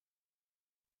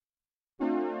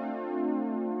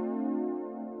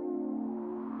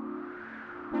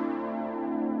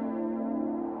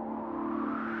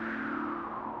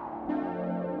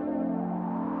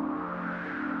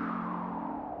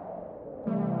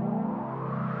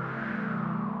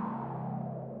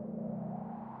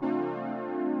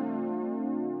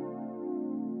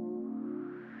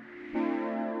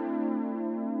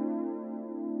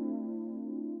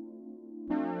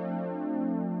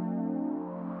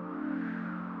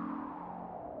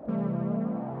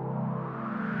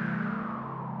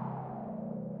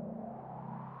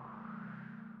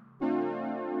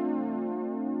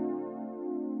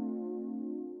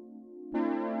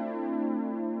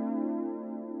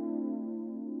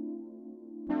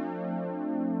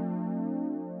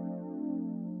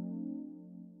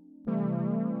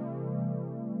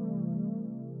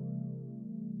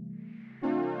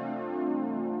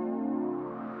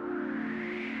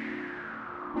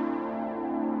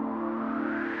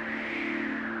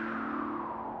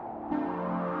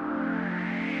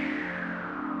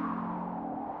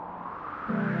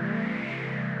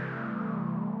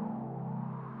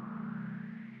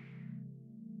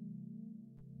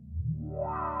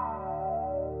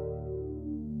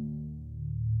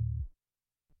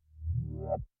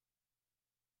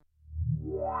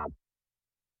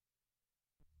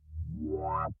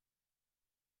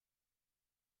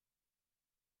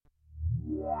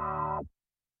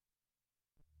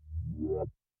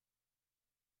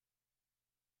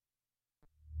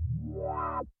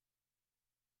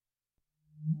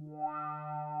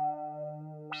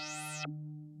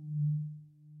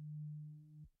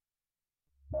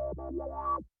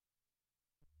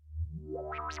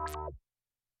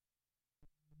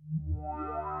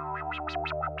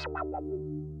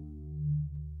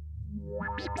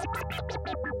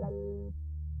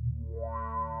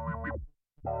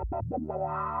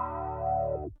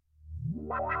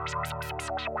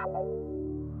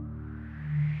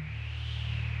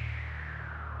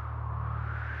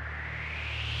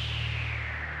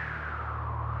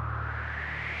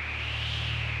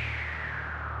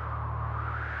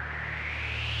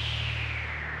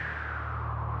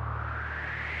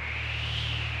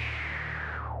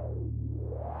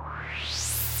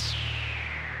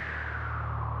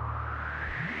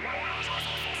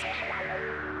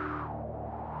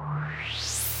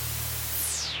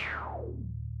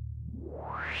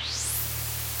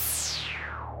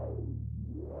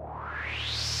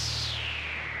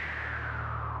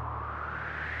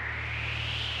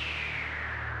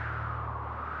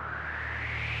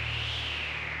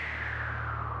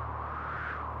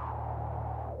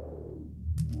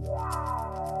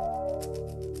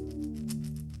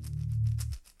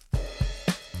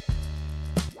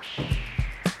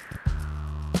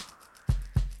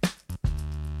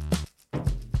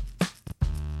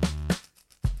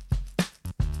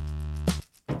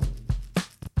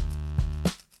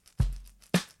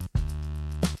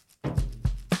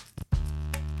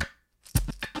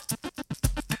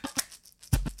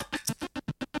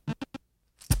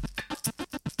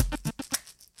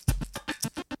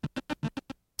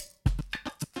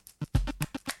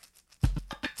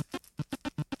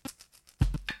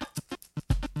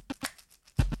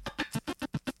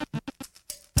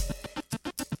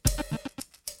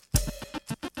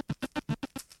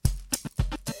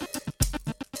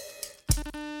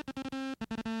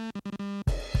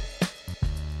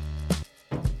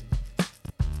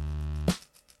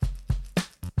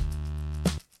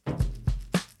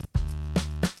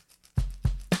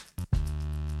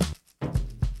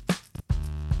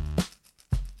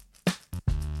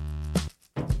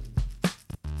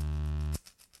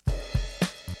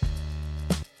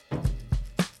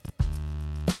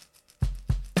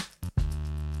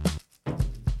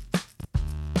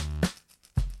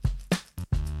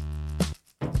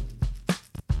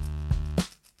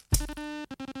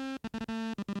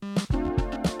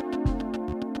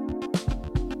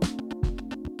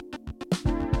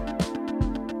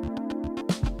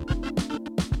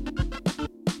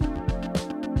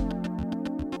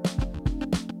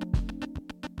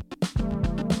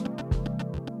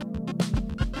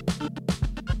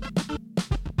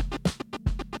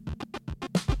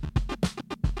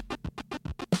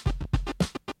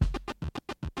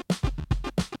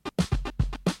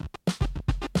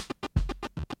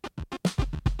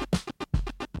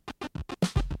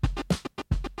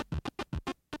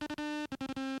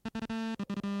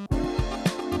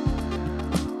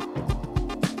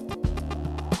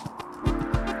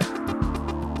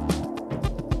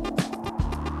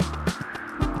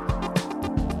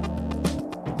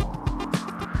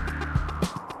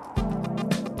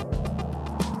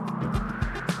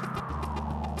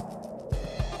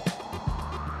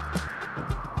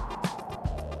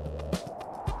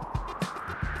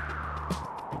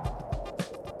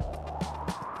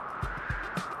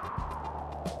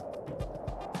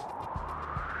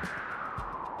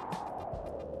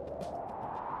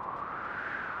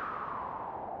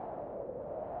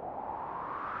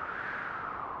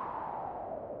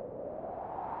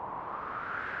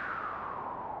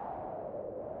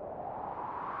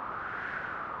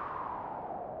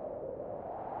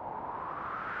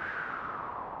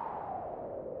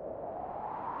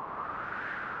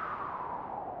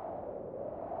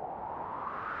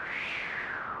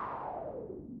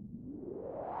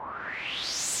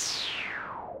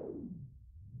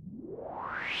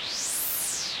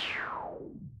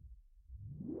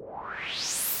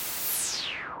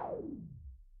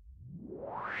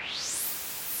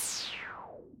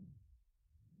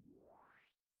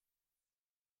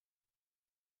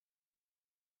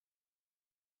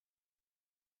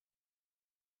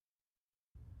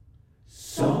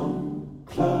Song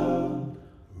Club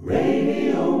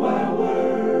Radio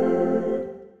Hour,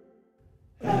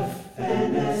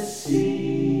 FNSC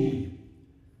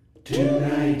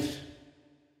tonight.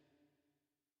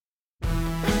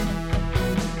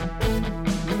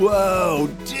 Whoa,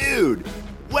 dude!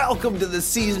 Welcome to the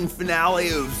season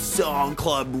finale of Song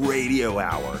Club Radio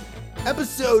Hour,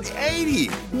 episode 80!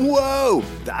 Whoa,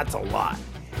 that's a lot.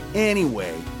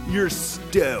 Anyway, you're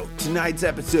stoked. Tonight's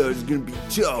episode is gonna be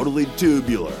totally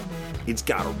tubular. It's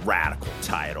got a radical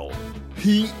title,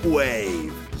 Heat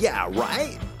Wave. Yeah,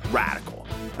 right? Radical.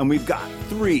 And we've got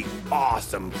 3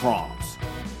 awesome prompts.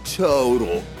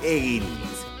 total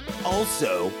 80s.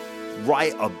 Also,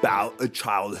 write about a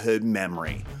childhood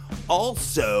memory.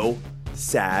 Also,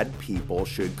 sad people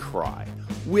should cry,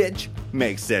 which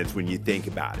makes sense when you think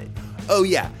about it. Oh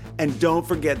yeah, and don't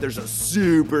forget there's a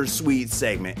super sweet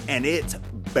segment, and it's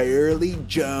Barely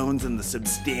Jones and the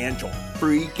Substantial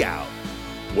Freakout.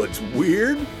 What's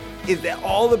weird is that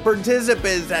all the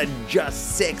participants had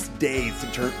just 6 days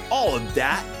to turn all of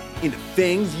that into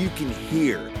things you can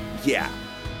hear. Yeah.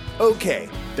 Okay,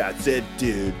 that's it,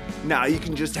 dude. Now you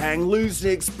can just hang loose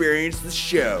and experience the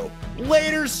show.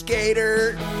 Later,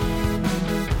 skater!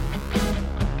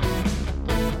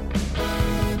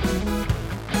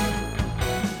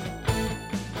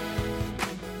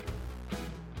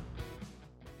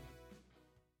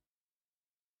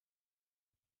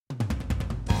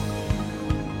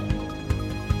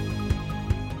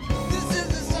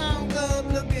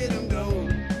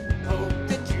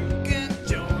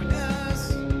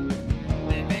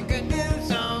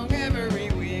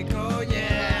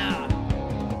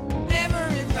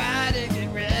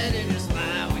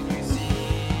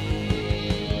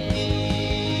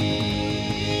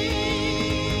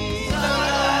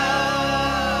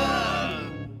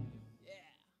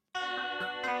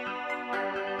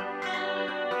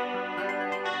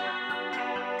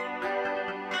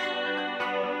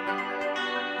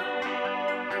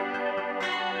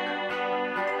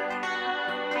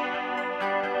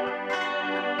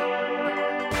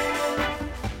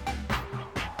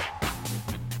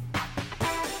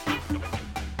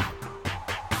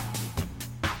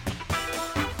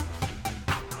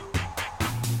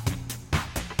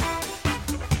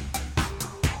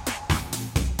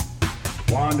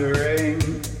 Wandering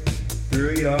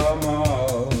through your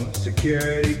mall,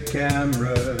 security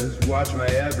cameras watch my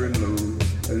every move,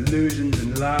 illusions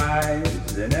and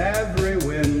lies in every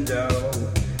window,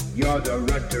 your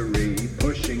directory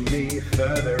pushing me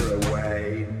further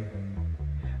away.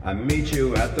 I meet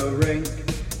you at the rink,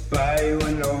 buy you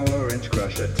an orange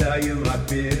crush, I tell you my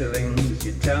feelings,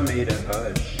 you tell me to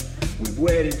hush. We've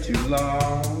waited too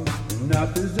long,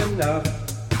 enough is enough.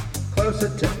 Closer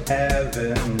to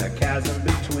heaven, a chasm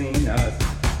between us.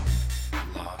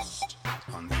 Lost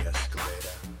on the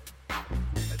escalator,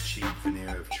 a cheap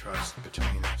veneer of trust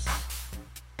between us.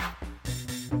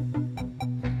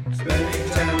 Spending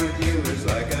time with you is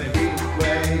like a heat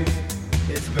wave.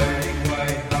 It's burning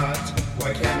white hot,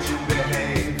 why can't you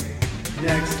behave?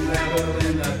 Next level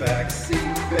in the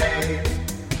backseat, babe.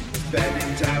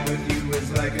 Spending time with you is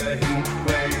like a heat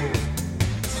wave.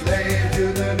 Slave to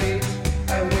the beat,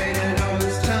 I waited all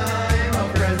this time, I'm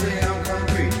friendly, I'm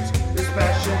concrete. This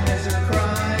passion is a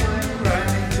crime,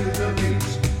 grinding to the beat.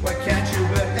 Why can't you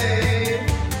behave?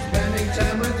 Spending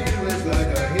time with you is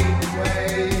like a heat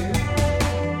wave.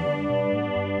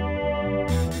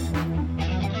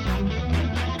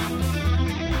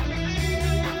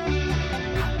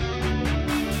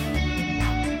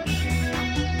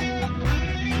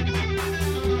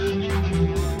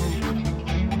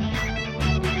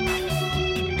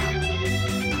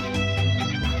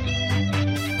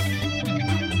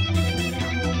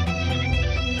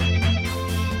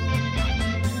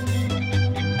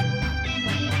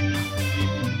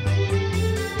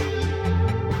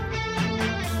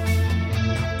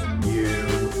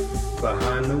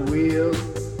 Behind the wheel,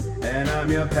 and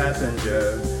I'm your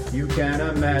passenger. You can't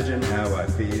imagine how I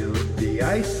feel. The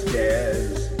ice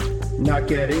stares, not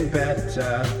getting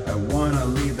better. I wanna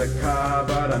leave the car,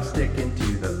 but I'm sticking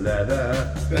to the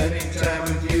leather. Spending time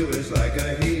with you is like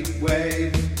a heat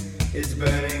wave. It's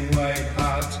burning white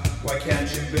hot, why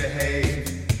can't you behave?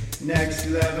 Next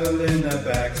level in the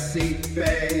backseat,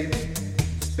 babe.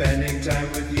 Spending time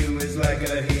with you is like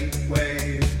a heat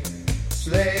wave.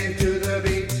 Slave to the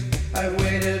beat, I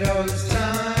waited all this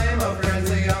time, I'm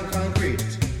friendly on concrete.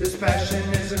 This passion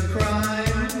is a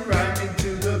crime, grinding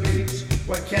to the beat.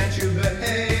 Why can't you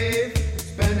behave?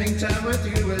 Spending time with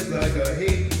you is like a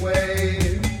heat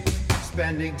wave.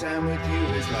 Spending time with you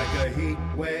is like a heat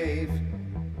wave.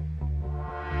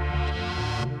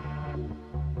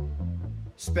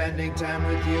 Spending time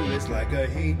with you is like a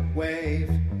heat wave.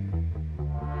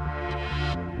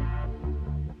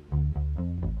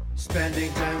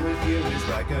 Spending time with you is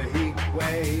like a heat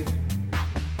wave.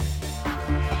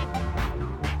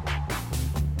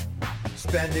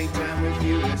 Spending time with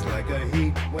you is like a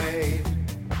heat wave.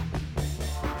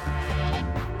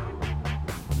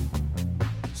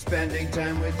 Spending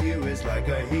time with you is like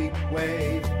a heat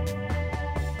wave.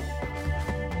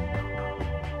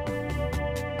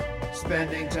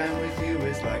 Spending time with you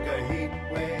is like a heat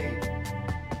wave.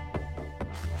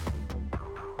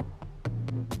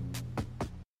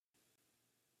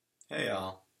 Hey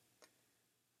y'all.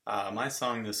 My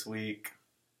song this week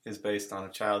is based on a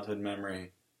childhood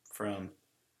memory from,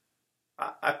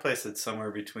 I place it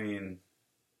somewhere between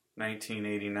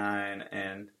 1989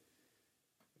 and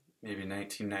maybe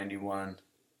 1991,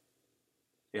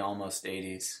 the almost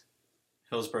 80s,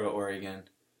 Hillsboro, Oregon.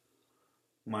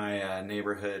 My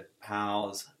neighborhood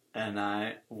pals and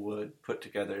I would put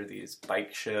together these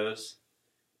bike shows.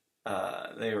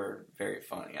 They were very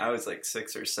funny. I was like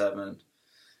 6 or 7,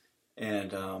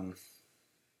 and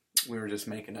we were just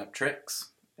making up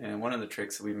tricks. And one of the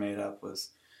tricks that we made up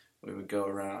was we would go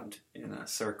around in a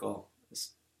circle,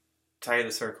 as tight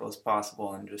a circle as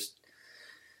possible, and just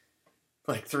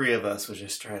like 3 of us would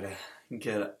just try to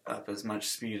get up as much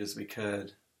speed as we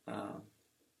could. And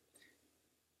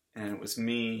it was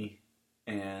me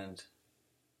and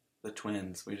the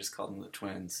twins. We just called them the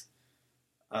twins.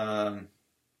 And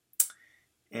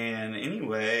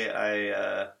anyway,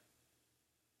 I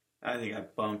think I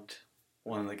bumped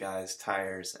one of the guy's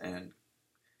tires and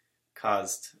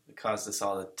caused us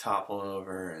all to topple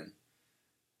over, and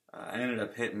I ended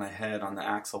up hitting my head on the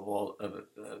axle bolt of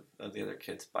the other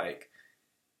kid's bike,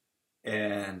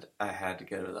 and I had to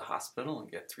go to the hospital and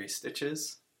get 3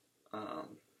 stitches.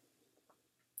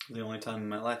 The only time in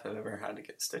my life I've ever had to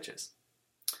get stitches.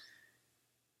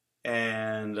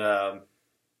 And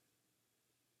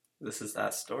this is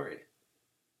that story.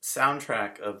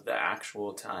 Soundtrack of the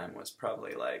actual time was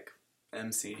probably like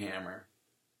MC Hammer,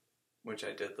 which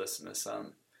I did listen to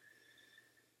some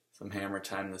Hammer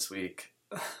time this week.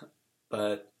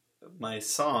 But my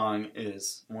song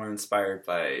is more inspired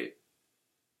by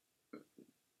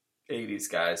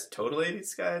 80s guys, total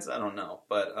 80s guys, I don't know,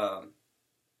 but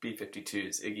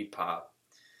B-52s, Iggy Pop,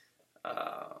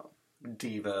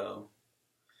 Devo,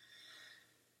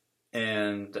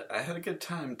 and I had a good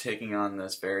time taking on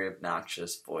this very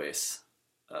obnoxious voice,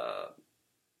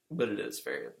 but it is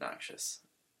very obnoxious.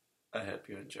 I hope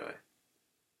you enjoy.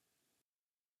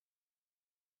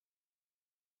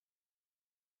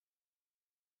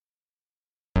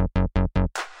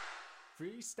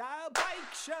 Freestyle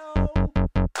Bike Show.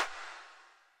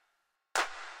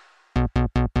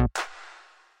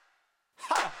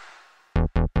 Ha!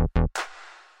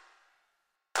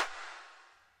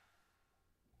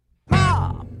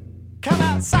 Mom, come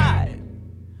outside.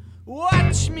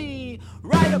 Watch me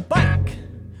ride a bike.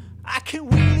 I can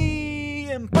wheelie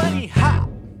and bunny hop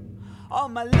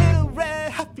on my little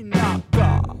red Huffy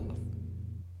knockoff.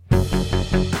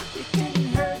 It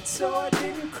didn't hurt, so I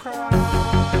didn't cry.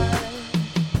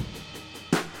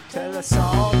 Till I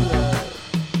saw blood.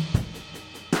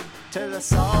 Till I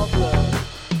saw blood.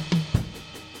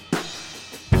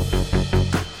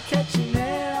 Catching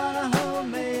it on a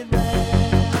homemade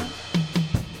ramp.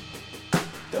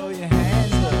 Throw your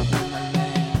hands up in my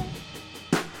land.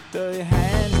 Throw your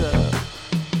hands up.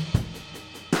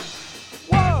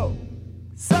 Whoa!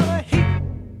 Summer heat.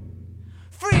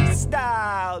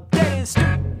 Freestyle, dead and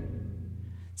street.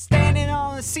 Standing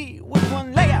on the seat with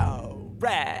one leg out.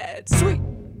 Rad, sweet.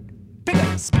 Pick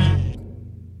up speed.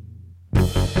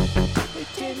 It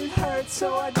didn't hurt,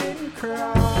 so I didn't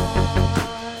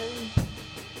cry.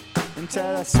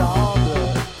 Until I saw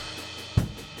blood.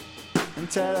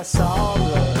 Until I saw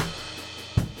blood.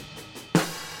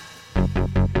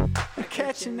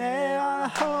 Catching it on a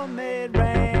homemade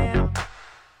ramp.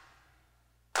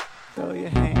 Throw your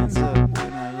hands up in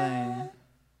my land.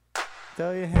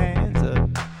 Throw your hands up.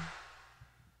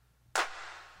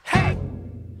 Hey!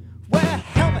 Wear a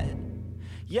helmet.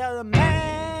 You're the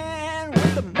man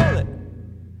with the mullet.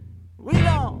 We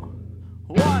don't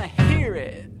wanna hear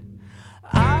it.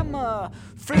 I'm a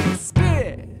free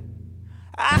spirit.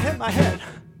 I hit my head.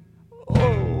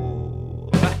 Oh,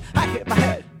 I hit my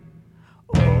head.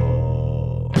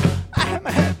 Oh, I hit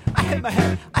my head. I hit my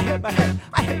head. I hit my head.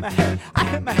 I hit my head. I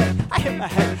hit my head. I hit my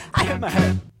head. I hit my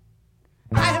head.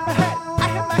 I hit my head. I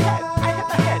hit my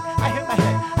head. I hit my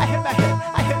head. I hit my head.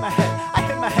 I hit my head. I hit my head. I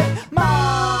hit my head.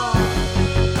 Mom,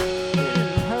 it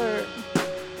didn't hurt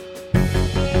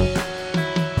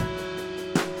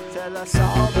till I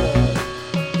saw blood.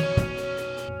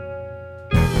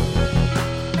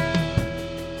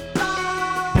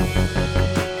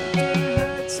 It didn't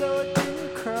hurt, so I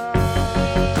didn't cry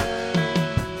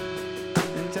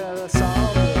until I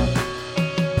saw blood.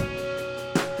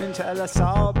 Until I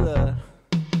saw blood.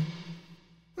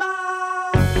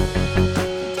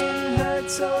 It didn't hurt,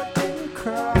 so I didn't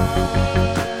cry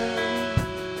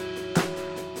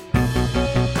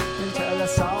until I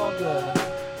saw blood.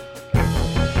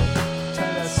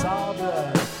 Until I saw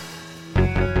blood.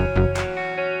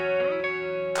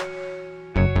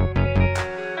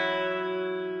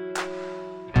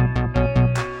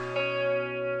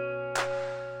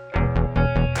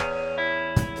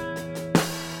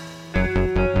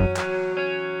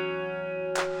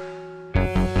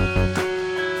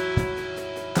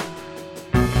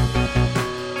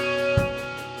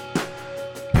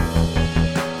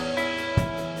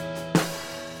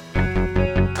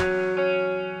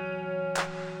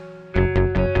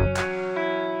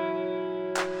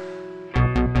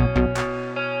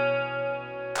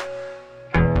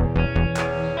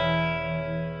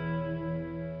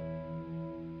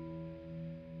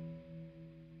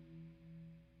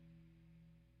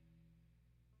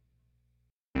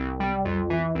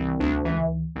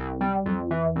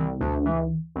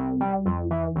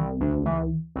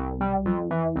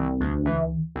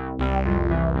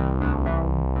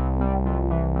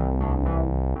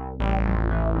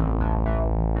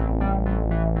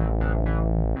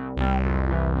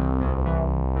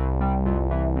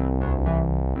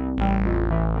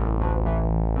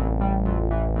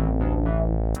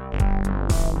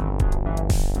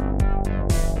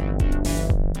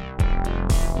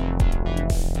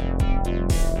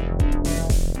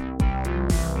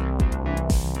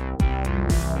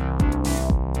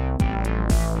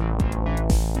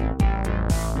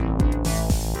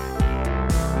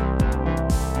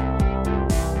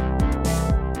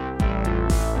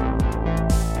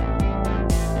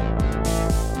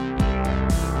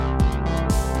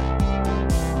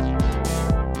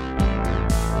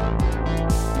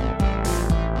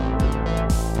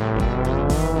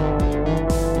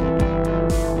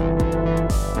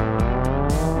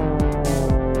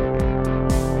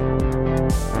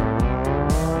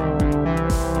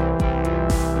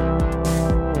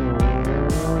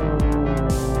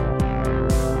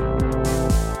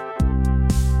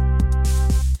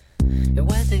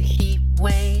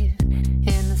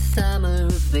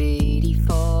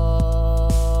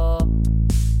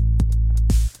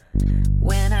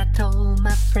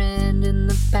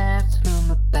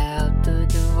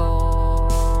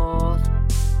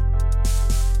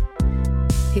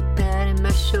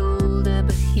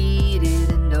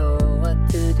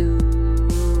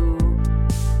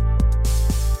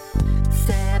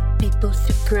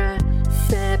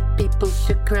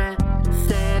 should cry.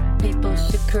 Sad people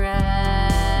should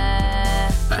cry.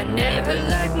 I never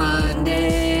like Mondays.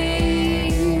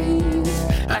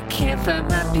 I can't find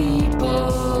my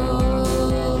people.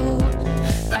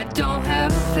 I don't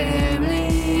have a family.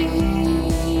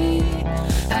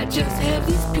 I just have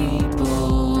these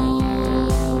people.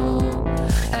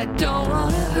 I don't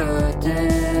wanna hurt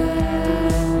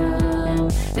them.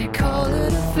 They call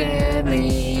it a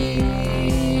family.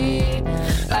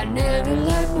 I never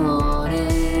like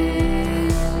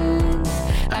mornings.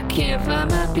 I can't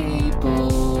find my people.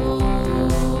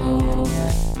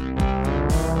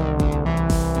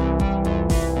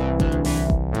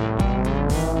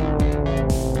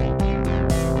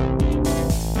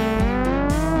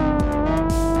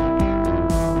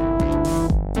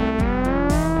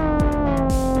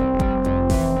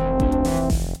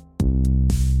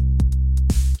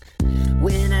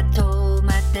 When I told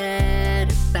my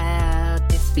dad about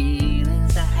these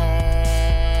feelings I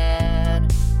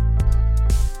had,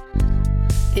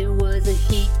 it was a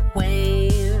heat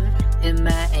wave and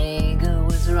my anger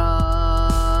was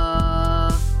raw.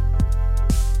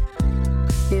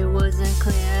 It wasn't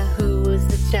clear who was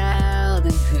the child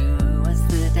and who was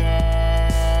the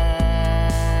dad.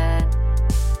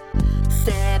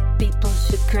 Sad people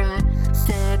should cry.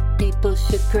 Sad people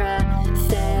should cry.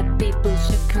 Sad people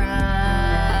should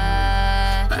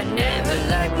cry. I never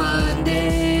like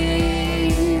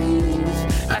Mondays.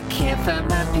 I can't find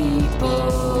my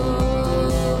people.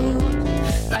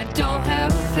 I don't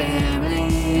have a family.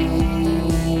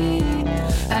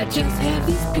 I just have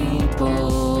these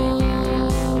people.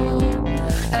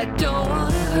 I don't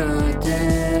wanna hurt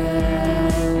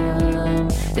them.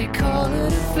 They call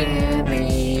it a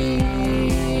family.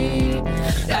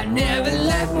 I never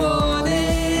like mornings.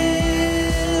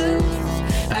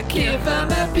 I can't find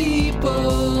my people.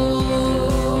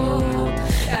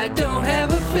 I don't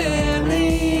have a family.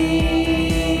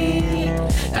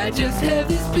 I just have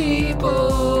these people.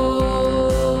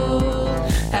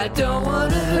 I don't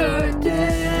wanna hurt them.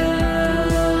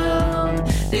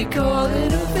 They call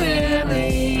it a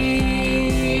family.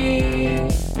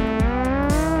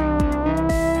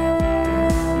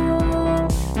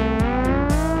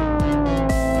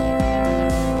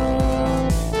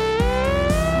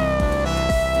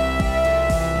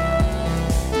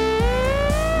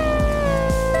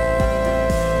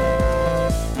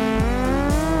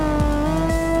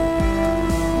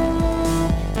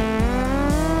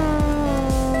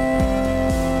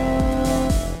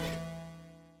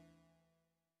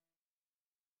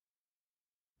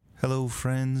 Hello,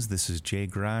 friends. This is Jay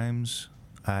Grimes.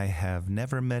 I have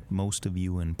never met most of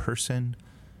you in person,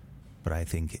 but I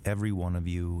think every one of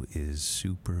you is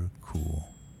super cool.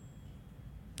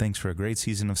 Thanks for a great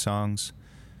season of songs.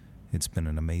 It's been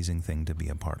an amazing thing to be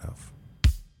a part of.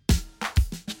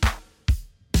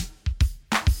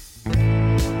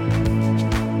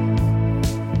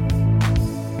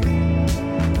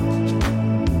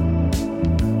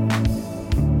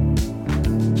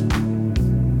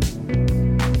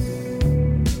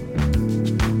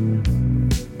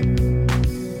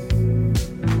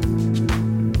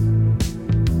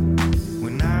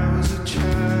 When I was a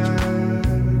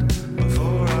child,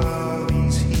 before all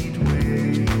these heat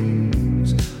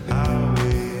waves, I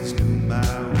always knew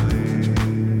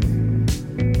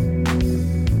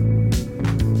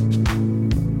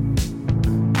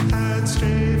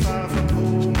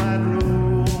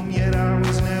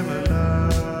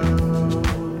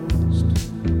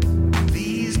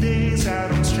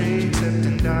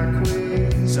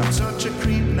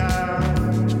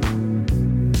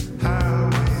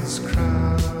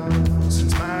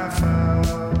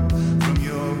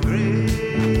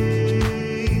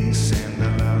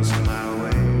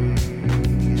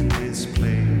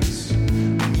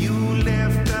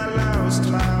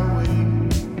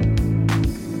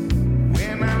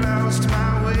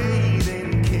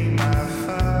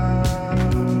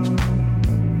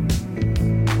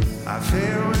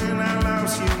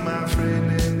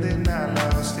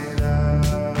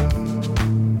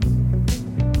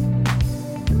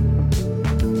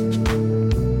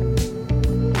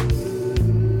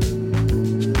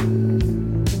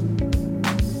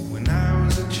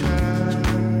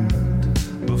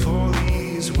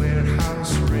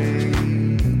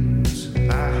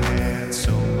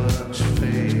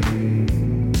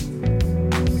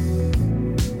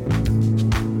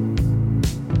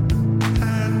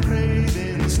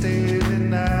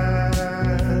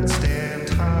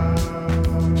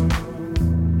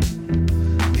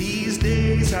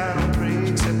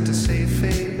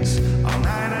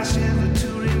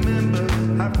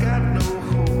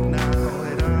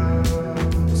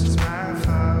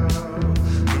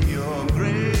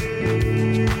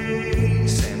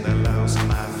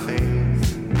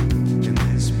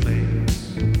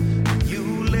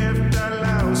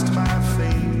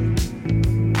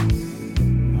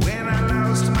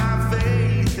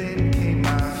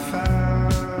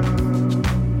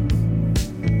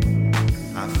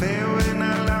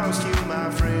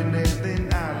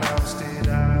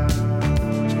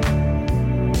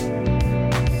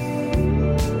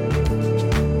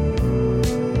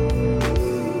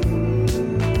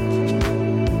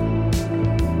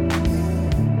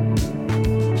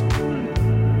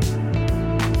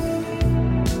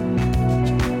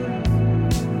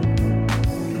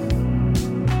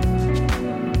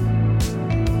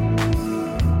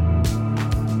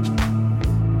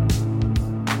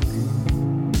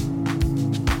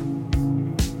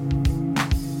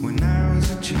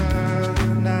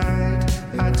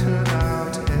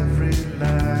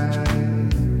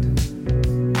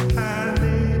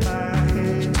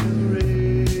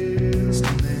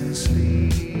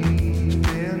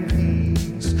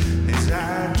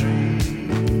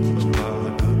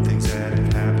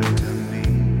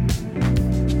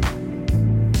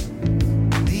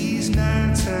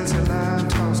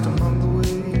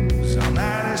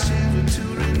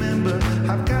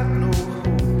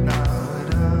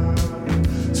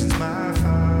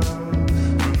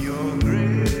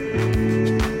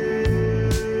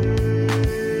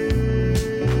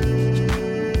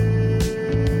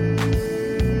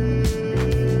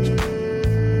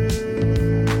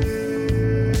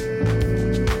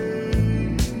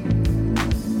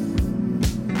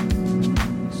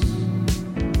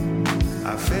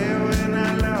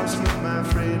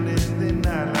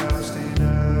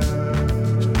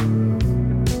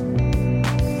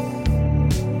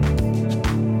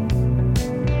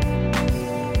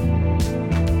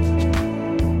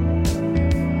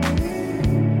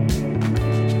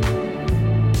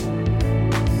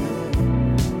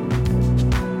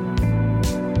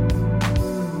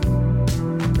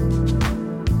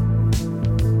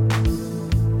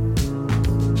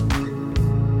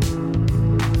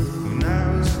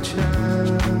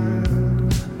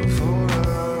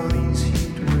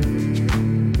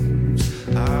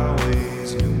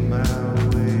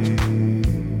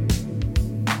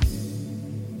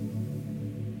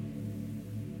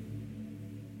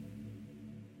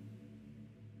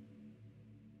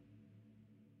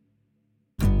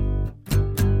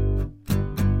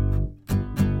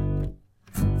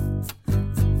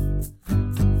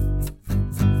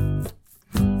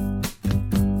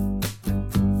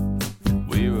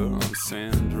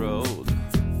road,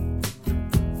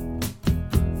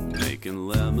 making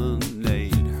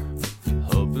lemonade,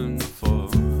 hoping for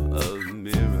a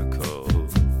miracle.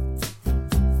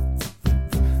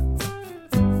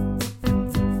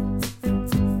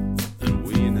 And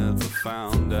we never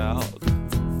found out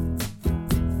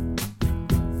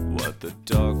what the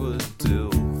dog would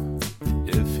do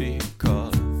if he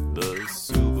caught the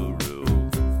Subaru.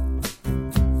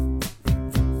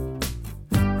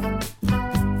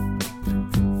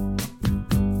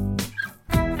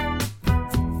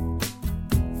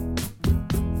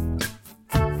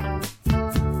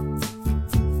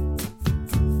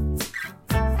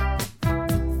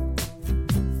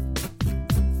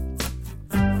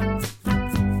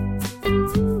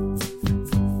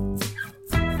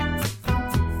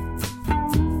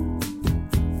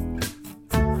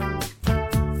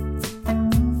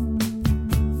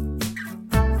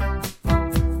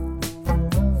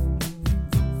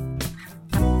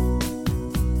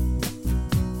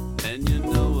 And you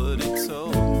know what he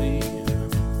told me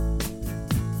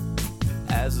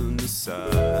as an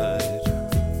aside.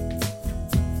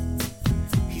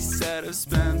 He said, I've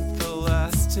spent the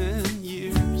last 10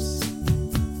 years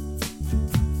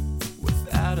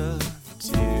without a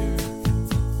tear.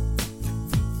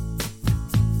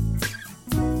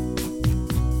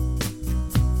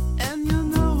 And you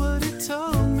know what he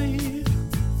told me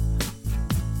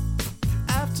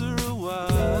after a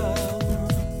while.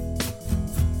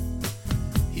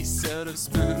 He said, I've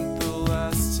spent the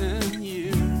last 10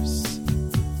 years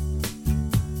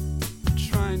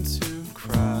trying to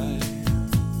cry.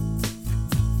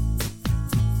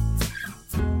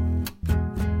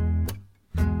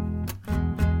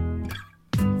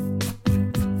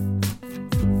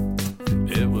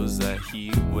 It was that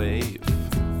heat wave.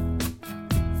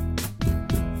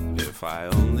 If I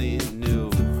only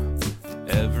knew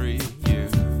every year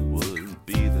would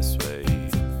be this way.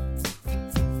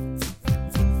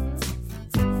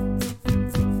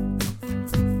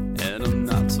 And I'm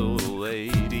not total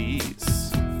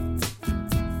 80s.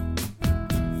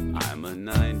 I'm a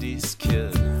 90s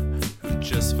kid who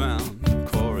just found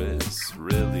chorus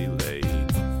really late.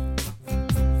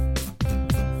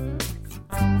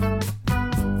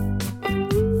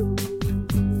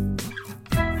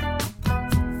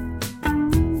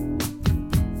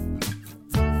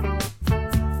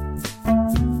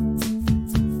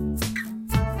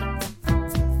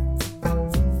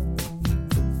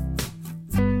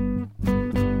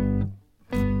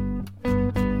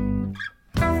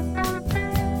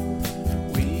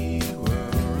 We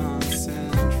were on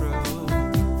Central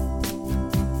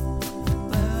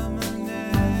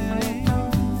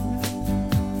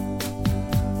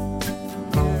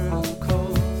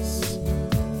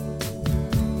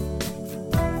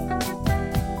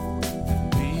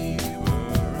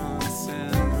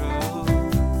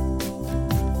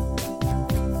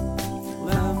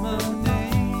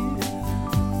Lemonade,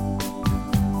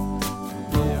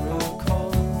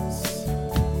 miracles.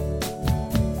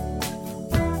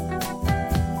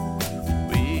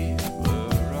 We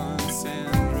were on Central Lemonade, miracles. We were on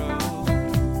Sandro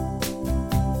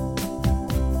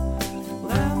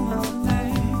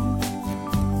Lemonade,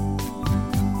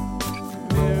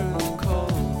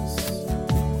 miracles.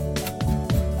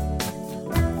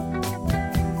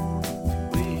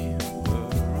 We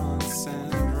were on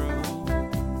Sandro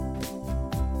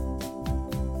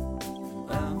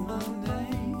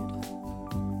Lemonade,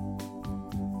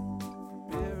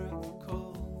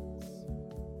 miracles.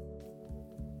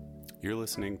 You're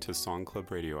listening to Song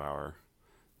Club Radio Hour.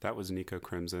 That was Nico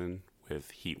Crimson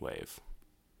with Heatwave.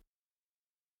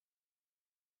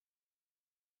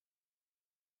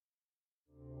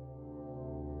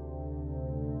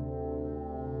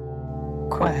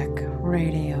 Quack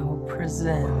Radio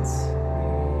presents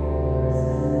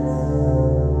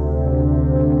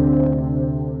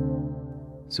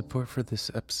Support for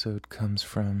this episode comes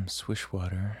from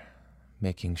Swishwater,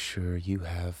 making sure you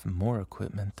have more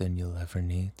equipment than you'll ever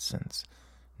need since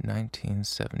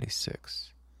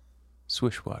 1976.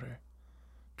 Swishwater.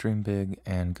 Dream big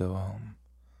and go home.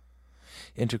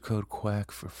 Enter code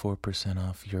QUACK for 4%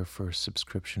 off your first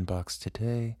subscription box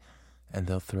today, and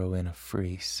they'll throw in a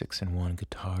free 6-in-1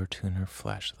 guitar tuner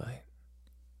flashlight.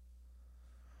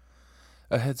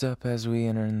 A heads up as we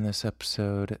enter in this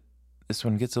episode, this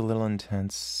one gets a little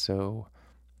intense, so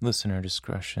listener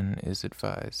discretion is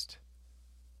advised.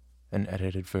 An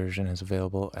edited version is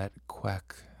available at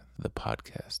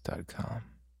quackthepodcast.com.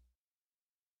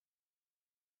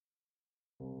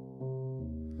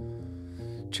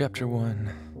 Chapter 1,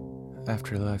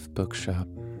 Afterlife Bookshop.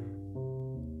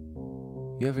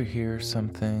 You ever hear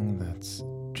something that's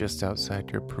just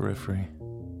outside your periphery?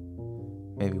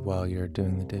 Maybe while you're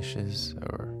doing the dishes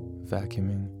or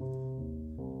vacuuming.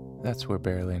 That's where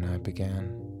Barely and I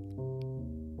began.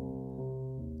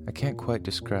 I can't quite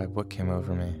describe what came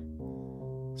over me.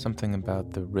 Something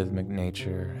about the rhythmic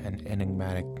nature and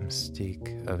enigmatic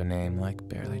mystique of a name like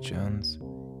Barely Jones.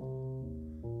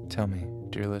 Tell me,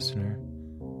 dear listener,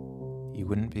 you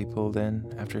wouldn't be pulled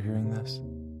in after hearing this?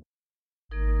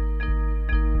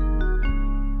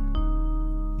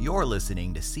 You're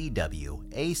listening to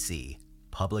CWAC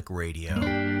Public Radio.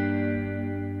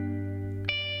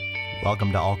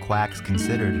 Welcome to All Quacks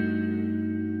Considered.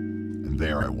 And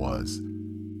there I was,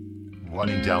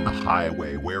 running down the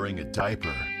highway wearing a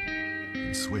diaper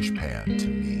and swish pan to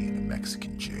me in a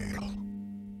Mexican jail.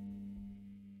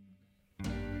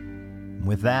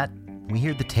 With that, we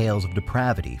hear the tales of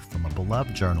depravity from a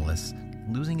beloved journalist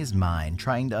losing his mind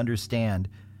trying to understand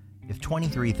if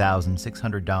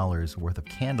 $23,600 worth of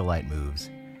candlelight moves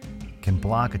can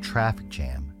block a traffic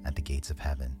jam at the gates of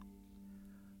heaven.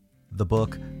 The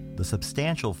book, The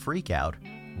Substantial Freakout,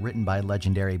 written by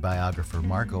legendary biographer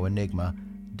Marco Enigma,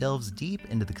 delves deep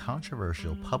into the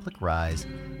controversial public rise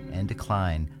and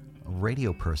decline of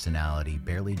radio personality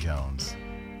Barely Jones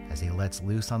as he lets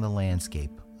loose on the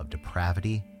landscape of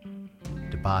depravity,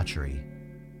 debauchery,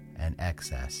 and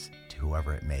excess to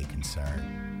whoever it may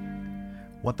concern.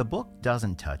 What the book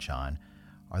doesn't touch on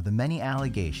are the many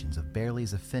allegations of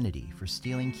Barely's affinity for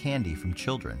stealing candy from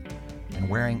children and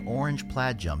wearing orange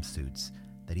plaid jumpsuits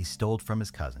that he stole from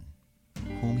his cousin,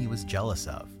 whom he was jealous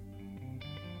of.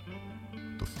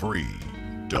 The free,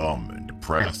 dumb, and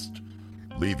depressed,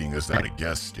 leaving us at a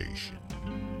gas station,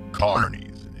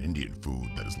 carnies, and Indian food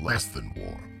that is less than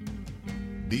warm.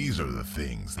 These are the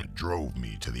things that drove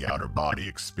me to the outer-body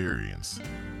experience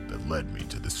that led me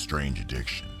to this strange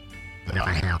addiction that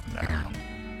I have now.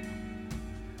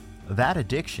 That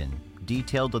addiction,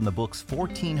 detailed in the book's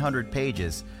 1,400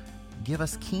 pages, give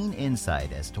us keen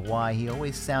insight as to why he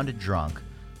always sounded drunk,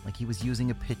 like he was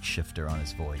using a pitch shifter on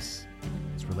his voice,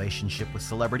 his relationship with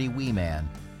celebrity Wee Man,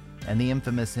 and the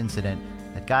infamous incident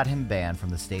that got him banned from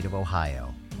the state of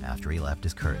Ohio after he left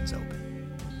his curtains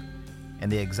open. In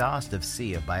the exhaustive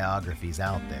sea of biographies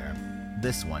out there,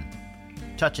 this one,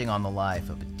 touching on the life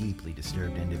of a deeply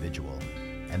disturbed individual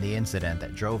and the incident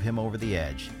that drove him over the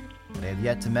edge, that I have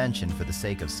yet to mention for the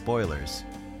sake of spoilers,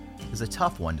 is a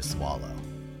tough one to swallow,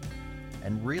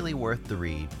 and really worth the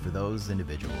read for those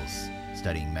individuals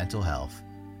studying mental health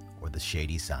or the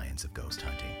shady science of ghost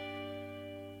hunting.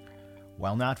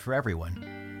 While not for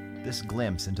everyone, this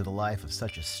glimpse into the life of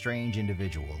such a strange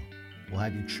individual will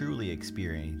have you truly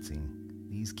experiencing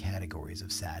these categories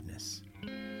of sadness.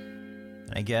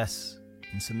 And I guess,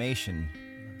 in summation,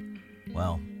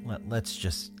 well, let's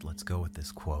go with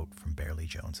this quote from Barely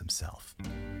Jones himself.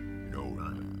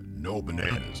 No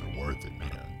bananas are worth it,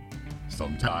 man.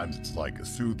 Sometimes it's like a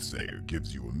soothsayer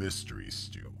gives you a mystery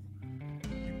stew.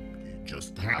 You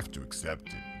just have to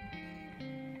accept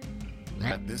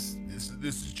it. This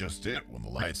is just it when the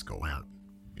lights go out.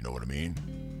 You know what I mean?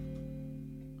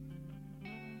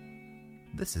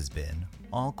 This has been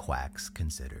All Quacks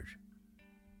Considered.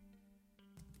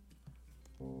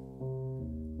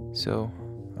 So,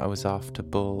 I was off to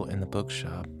Bull in the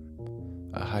Bookshop,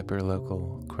 a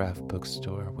hyper-local craft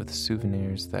bookstore with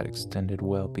souvenirs that extended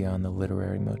well beyond the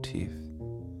literary motif.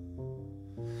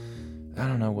 I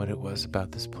don't know what it was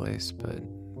about this place, but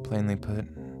plainly put,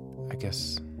 I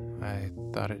guess I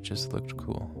thought it just looked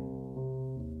cool.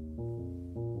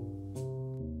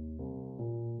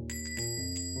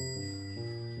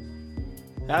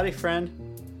 Howdy, friend.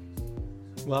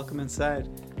 Welcome inside.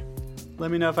 Let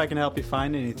me know if I can help you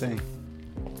find anything.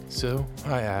 So,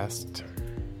 I asked.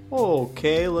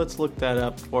 Okay, let's look that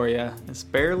up for you. It's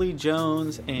Barely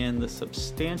Jones and the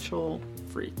Substantial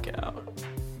Freakout.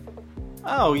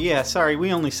 Oh, yeah, sorry,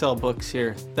 we only sell books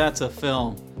here. That's a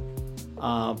film.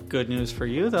 Good news for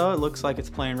you, though. It looks like it's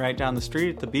playing right down the street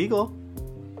at the Beagle.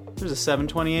 There's a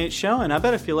 7:28 showing. I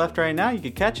bet if you left right now, you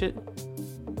could catch it.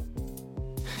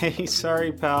 Hey,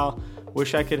 sorry, pal.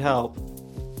 Wish I could help.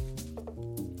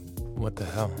 What the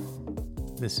hell?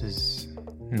 This is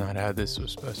not how this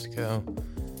was supposed to go.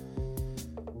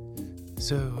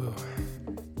 So,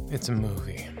 it's a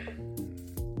movie.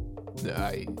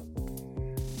 I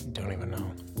don't even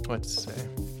know what to say.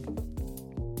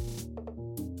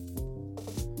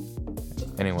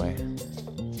 Anyway,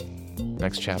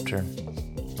 next chapter,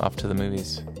 off to the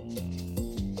movies.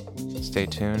 Stay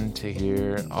tuned to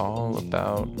hear all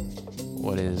about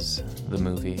what is the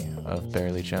movie of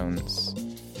Barely Jones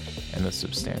and the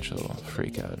Substantial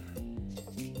Freakout.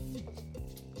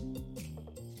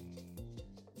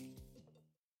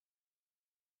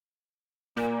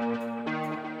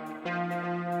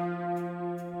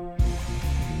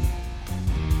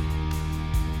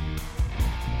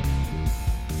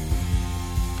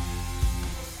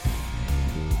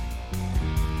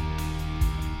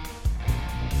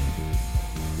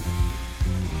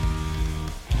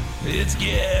 It's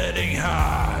getting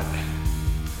hot,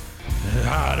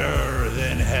 hotter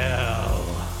than hell.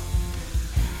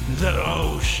 The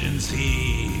oceans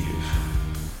heave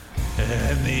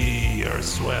and the earth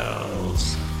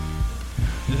swells.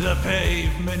 The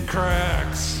pavement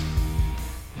cracks,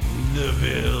 the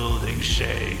buildings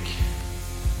shake,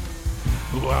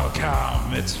 while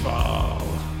comets fall,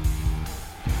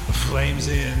 flames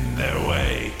in their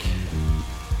wake.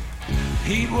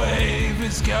 Heat wave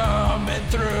is coming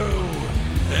through,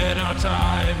 and our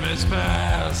time has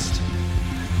passed.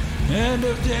 End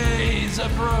of days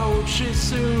approaches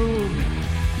soon,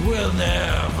 will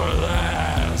never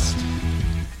last.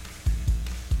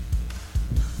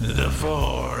 The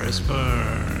forests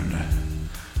burn,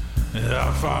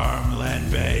 our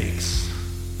farmland bakes,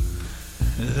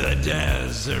 the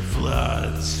desert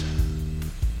floods,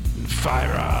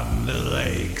 fire on the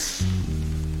lakes.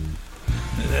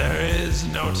 There is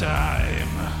no time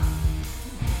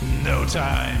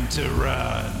to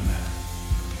run.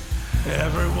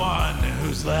 Everyone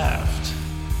who's left,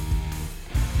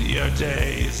 your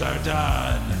days are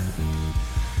done.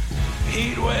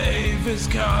 Heat wave is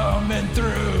coming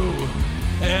through,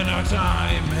 and our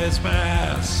time has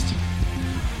passed.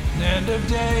 End of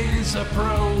days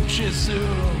approaches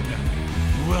soon,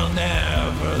 will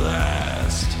never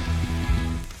last.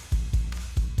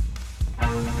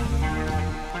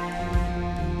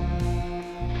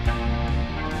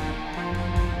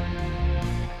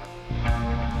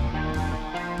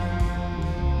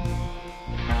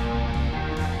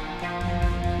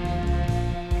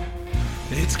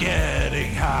 It's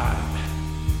getting hot,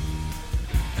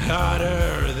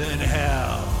 hotter than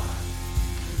hell.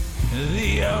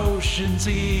 The oceans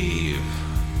heave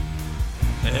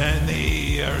and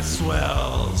the earth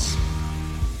swells.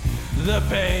 The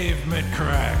pavement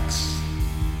cracks,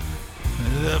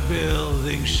 the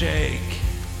buildings shake,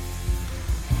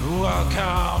 while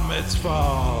comets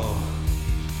fall,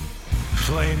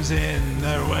 flames in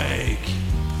their wake.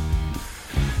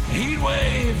 Heat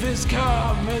wave is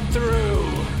coming through,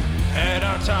 and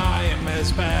our time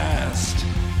has passed.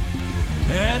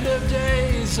 End of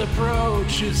days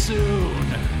approaches soon,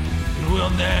 will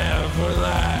never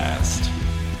last.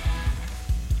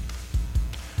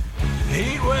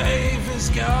 Heat wave is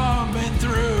coming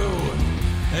through,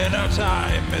 and our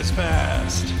time has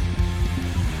passed.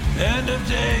 End of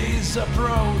days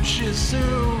approaches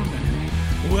soon,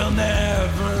 will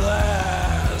never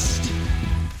last.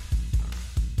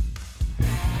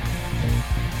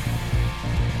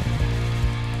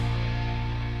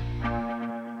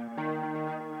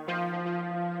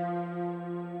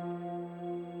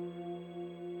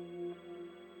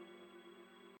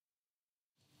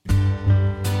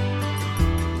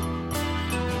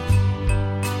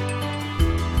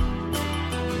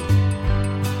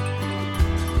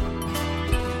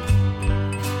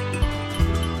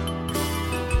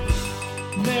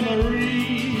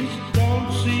 Memories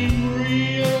don't seem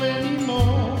real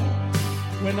anymore.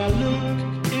 When I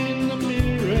look in the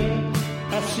mirror,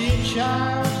 I see a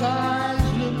child's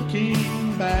eyes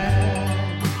looking back.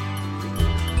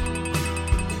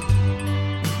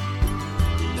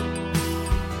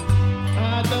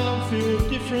 I don't feel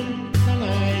different than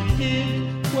I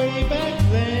did way back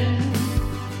then.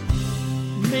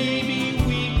 Maybe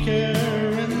weaker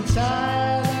and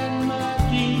tired than my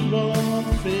dreams won't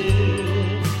fit.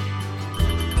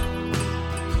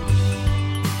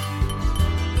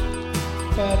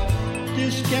 But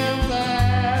discount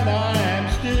that I am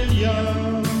still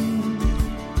young,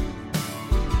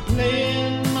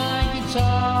 playing my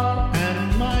guitar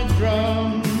and my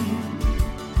drum.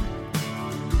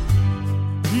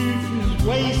 Youth is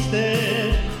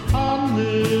wasted on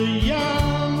the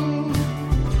young.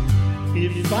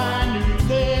 If I knew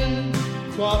then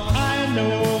what I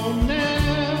know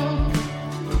now,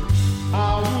 I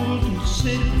wouldn't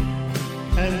sit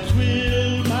and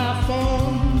twiddle my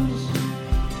thumbs,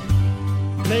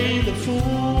 play the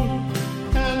fool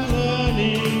and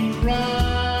learning rhyme.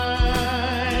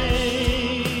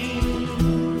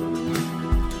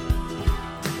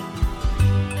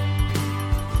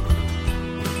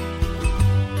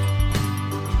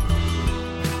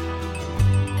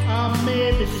 I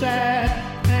may be sad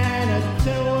and a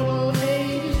total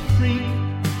age freak.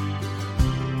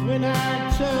 When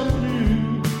I turn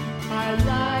blue, I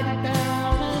write it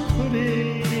down and put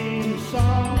it in a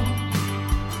song.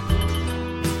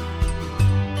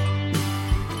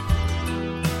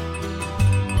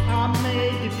 I may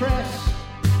depress,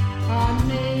 or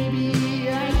maybe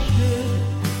I should.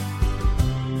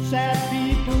 Sad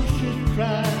people should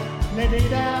cry, let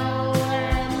it out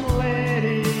and let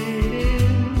it in.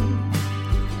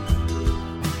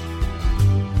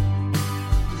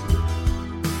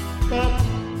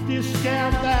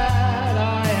 discount that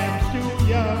I am still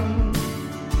young,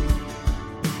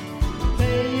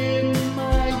 playing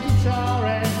my guitar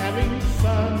and having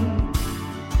fun.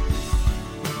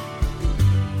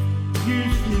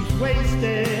 Youth is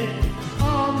wasted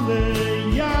on the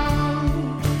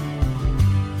young.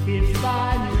 If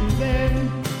I knew then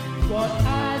what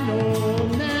I know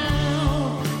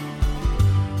now,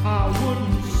 I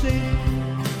wouldn't sit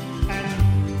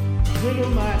and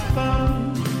twiddle my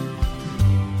thumb,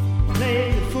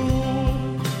 play the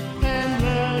fool and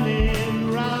learn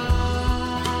in rhyme.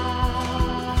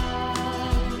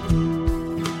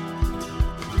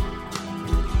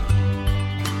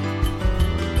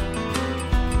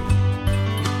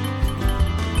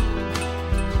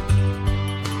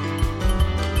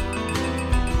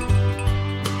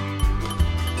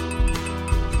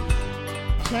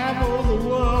 Travel the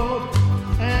world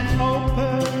and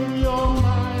open your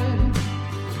mind.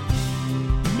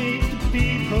 Meet the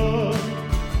people,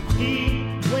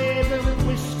 eat, wave and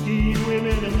whiskey,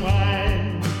 women and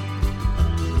wine.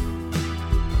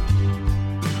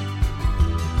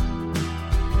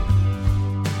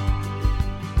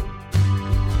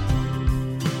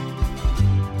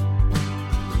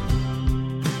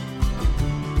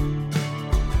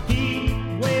 Eat,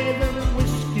 wave and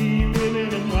whiskey, women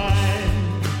and wine.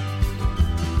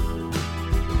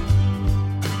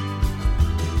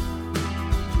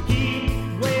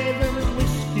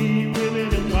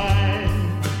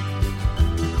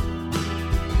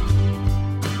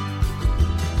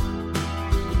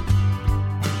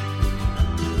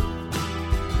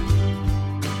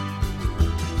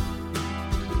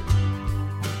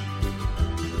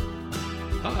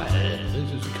 Hi, this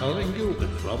is Colin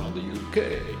Gilbert from the UK.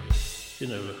 You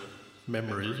know,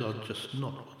 memories are just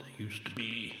not what they used to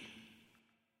be.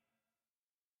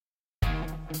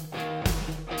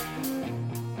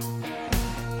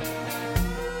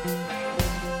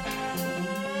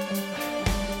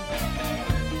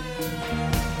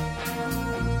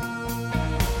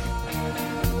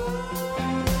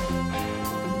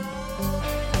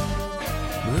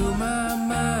 Blew my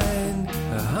mind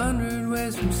 100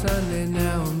 ways from Sunday.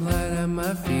 Now I'm light on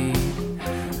my feet,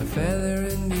 a feather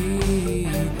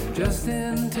indeed, just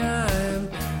in time.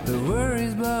 The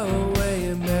worries blow away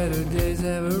and better days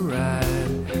have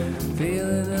arrived.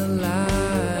 Feeling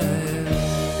alive.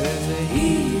 There's a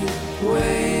heat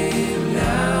wave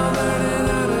now running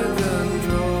out of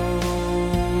control.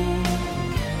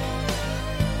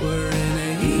 We're in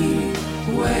a heat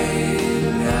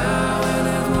wave now and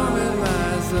it's warming my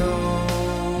soul.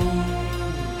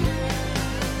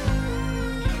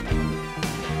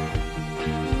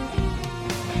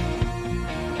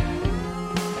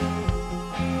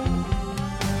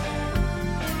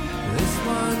 This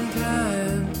one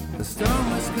time, the storm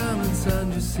was coming, sun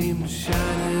just seemed to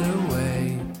shine it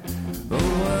away. Oh,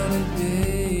 what a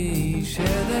day,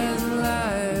 shared as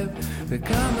life,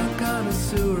 become a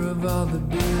connoisseur of all the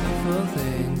beautiful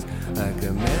things, like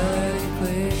a melody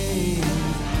clings.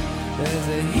 There's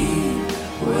a heat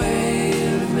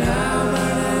wave now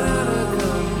running out of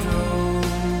control.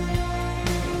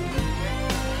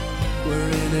 We're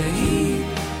in a heat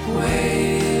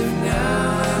wave now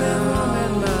and it's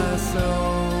warming my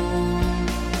soul.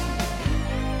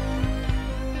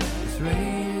 This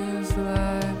rain is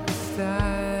like a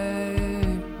sty,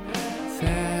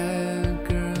 sad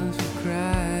girls who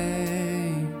cry.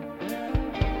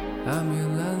 I'm your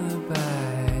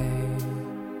lullaby,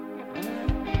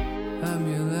 I'm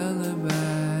your lullaby.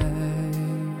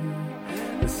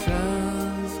 The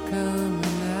sun's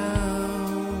coming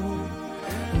out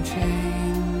and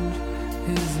change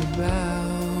is about.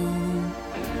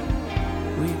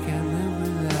 We can't live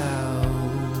without.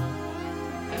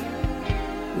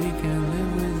 We can't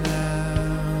live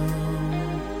without.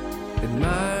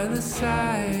 Admire the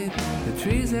sight. The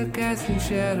trees are casting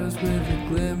shadows with a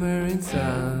glimmering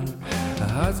sun. Our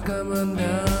hearts come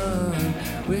undone.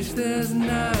 Wish this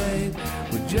night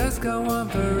would just go on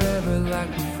forever, like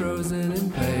we're frozen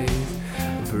in place,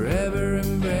 forever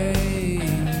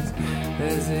embraced.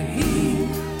 There's a heat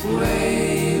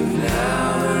wave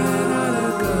now running out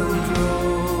of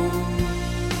control.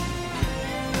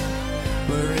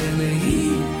 We're in a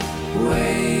heat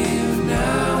wave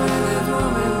now and it's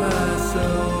warming my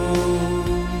soul.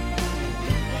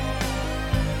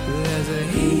 There's a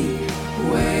heat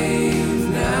wave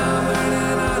now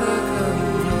running out of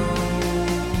control.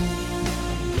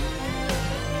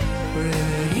 We're in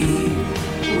a heat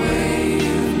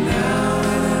wave now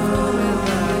and it's warming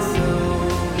my soul.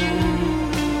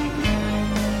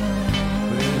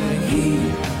 We're in a heat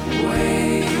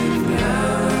wave now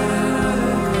running out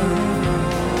of control.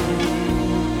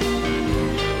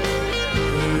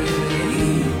 We're in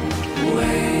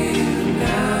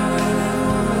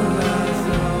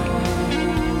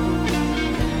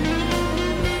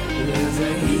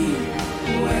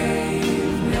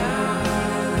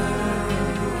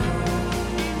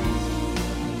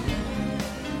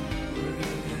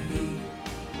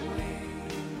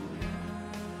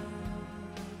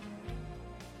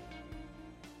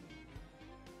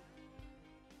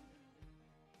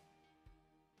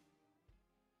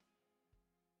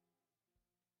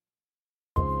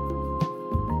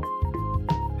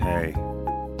Hey,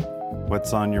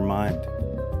 what's on your mind?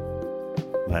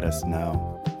 Let us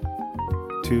know.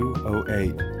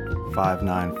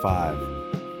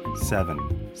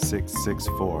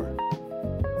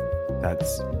 208-595-7664.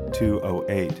 That's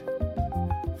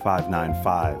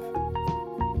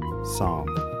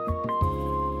 208-595-SONG.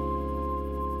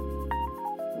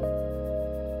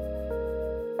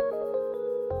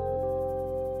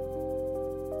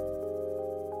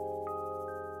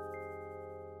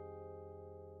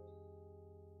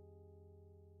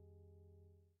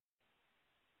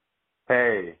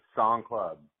 Hey, Song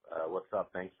Club. What's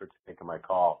up? Thanks for taking my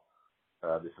call.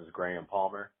 This is Graham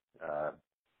Palmer.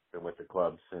 Been with the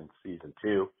club since season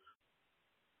 2.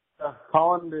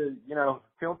 Calling to,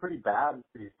 feeling pretty bad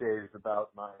these days about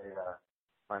my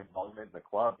involvement in the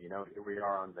club. Here we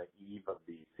are on the eve of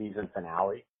the season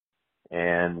finale,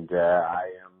 and I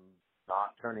am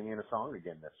not turning in a song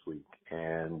again this week.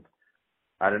 And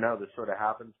I don't know, this sort of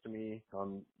happens to me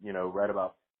on, right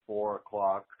about 4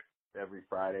 o'clock every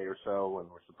Friday or so when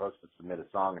we're supposed to submit a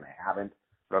song, and I haven't.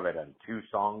 But I've done 2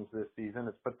 songs this season.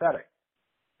 It's pathetic.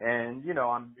 And, I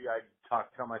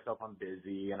tell myself I'm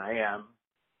busy, and I am,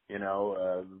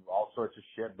 all sorts of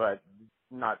shit, but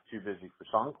not too busy for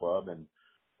Song Club. And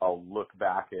I'll look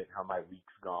back at how my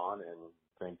week's gone and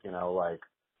think, well,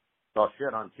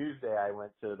 shit, on Tuesday I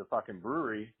went to the fucking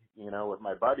brewery, with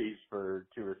my buddies for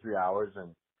 2 or 3 hours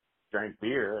and drank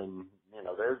beer, and,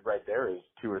 there is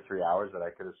 2 or 3 hours that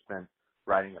I could have spent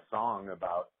writing a song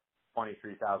about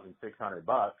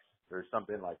 $23,600 or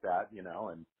something like that,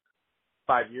 and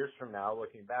 5 years from now,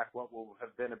 looking back, what will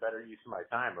have been a better use of my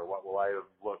time, or what will I have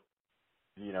looked,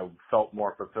 felt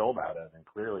more fulfilled out of? And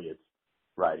clearly it's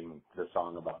writing the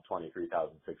song about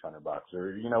 $23,600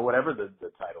 or, whatever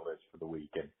the title is for the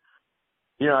week. And,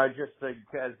 I just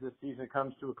think as this season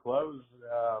comes to a close,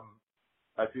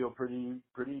 I feel pretty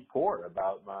poor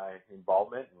about my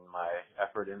involvement and my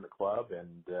effort in the club.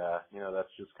 And,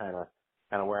 that's just kind of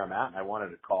where I'm at. And I wanted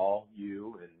to call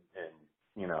you and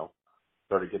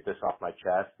sort of get this off my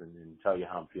chest and tell you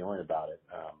how I'm feeling about it.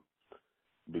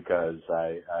 Because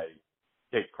I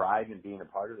take pride in being a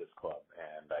part of this club,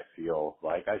 and I feel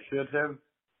like I should have,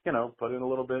 put in a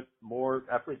little bit more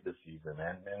effort this season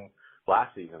and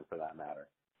last season for that matter.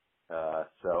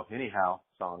 So anyhow,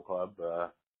 Song Club,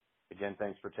 again,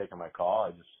 thanks for taking my call.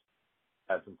 I just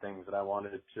had some things that I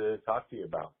wanted to talk to you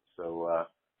about. So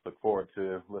look forward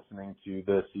to listening to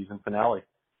the season finale.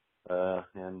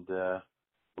 And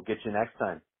we'll get you next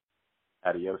time.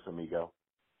 Adios, amigo.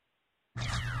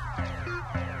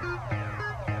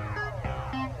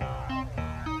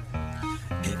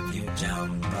 If you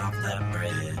jump off the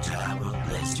bridge, I will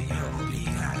place to your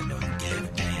behind. Don't give a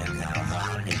damn how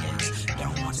hard it is.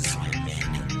 Don't want to swim in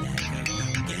that creek.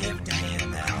 Don't give a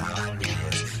damn how hard it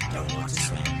is. Don't want to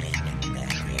swim in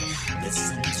that creek.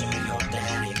 Listen to your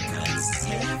daddy, 'cause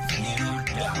if you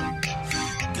don't,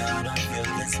 gonna feel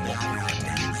this bell right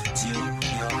down to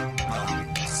your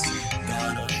bones.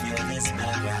 Gonna feel this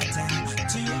bell right down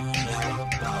to your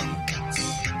bones.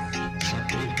 Some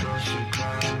people should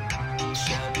cry.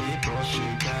 Some people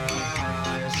should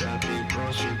cry. Some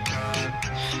people should cry.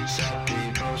 Some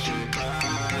people should cry.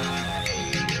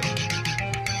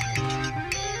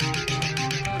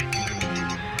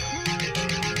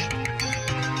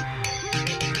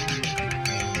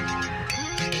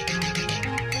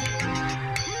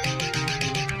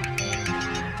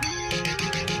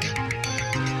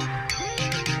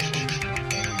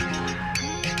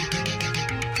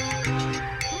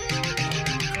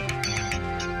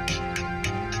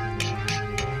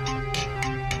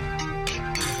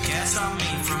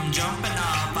 Jumping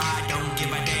up, I don't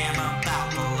give a damn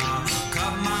about the law.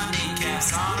 Cut my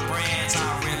kneecaps on a branch,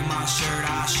 I rip my shirt,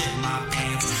 I shit my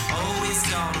pants. Always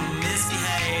gonna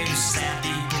misbehave. Sad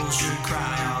people should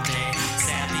cry all day.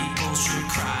 Sad people should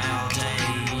cry all day.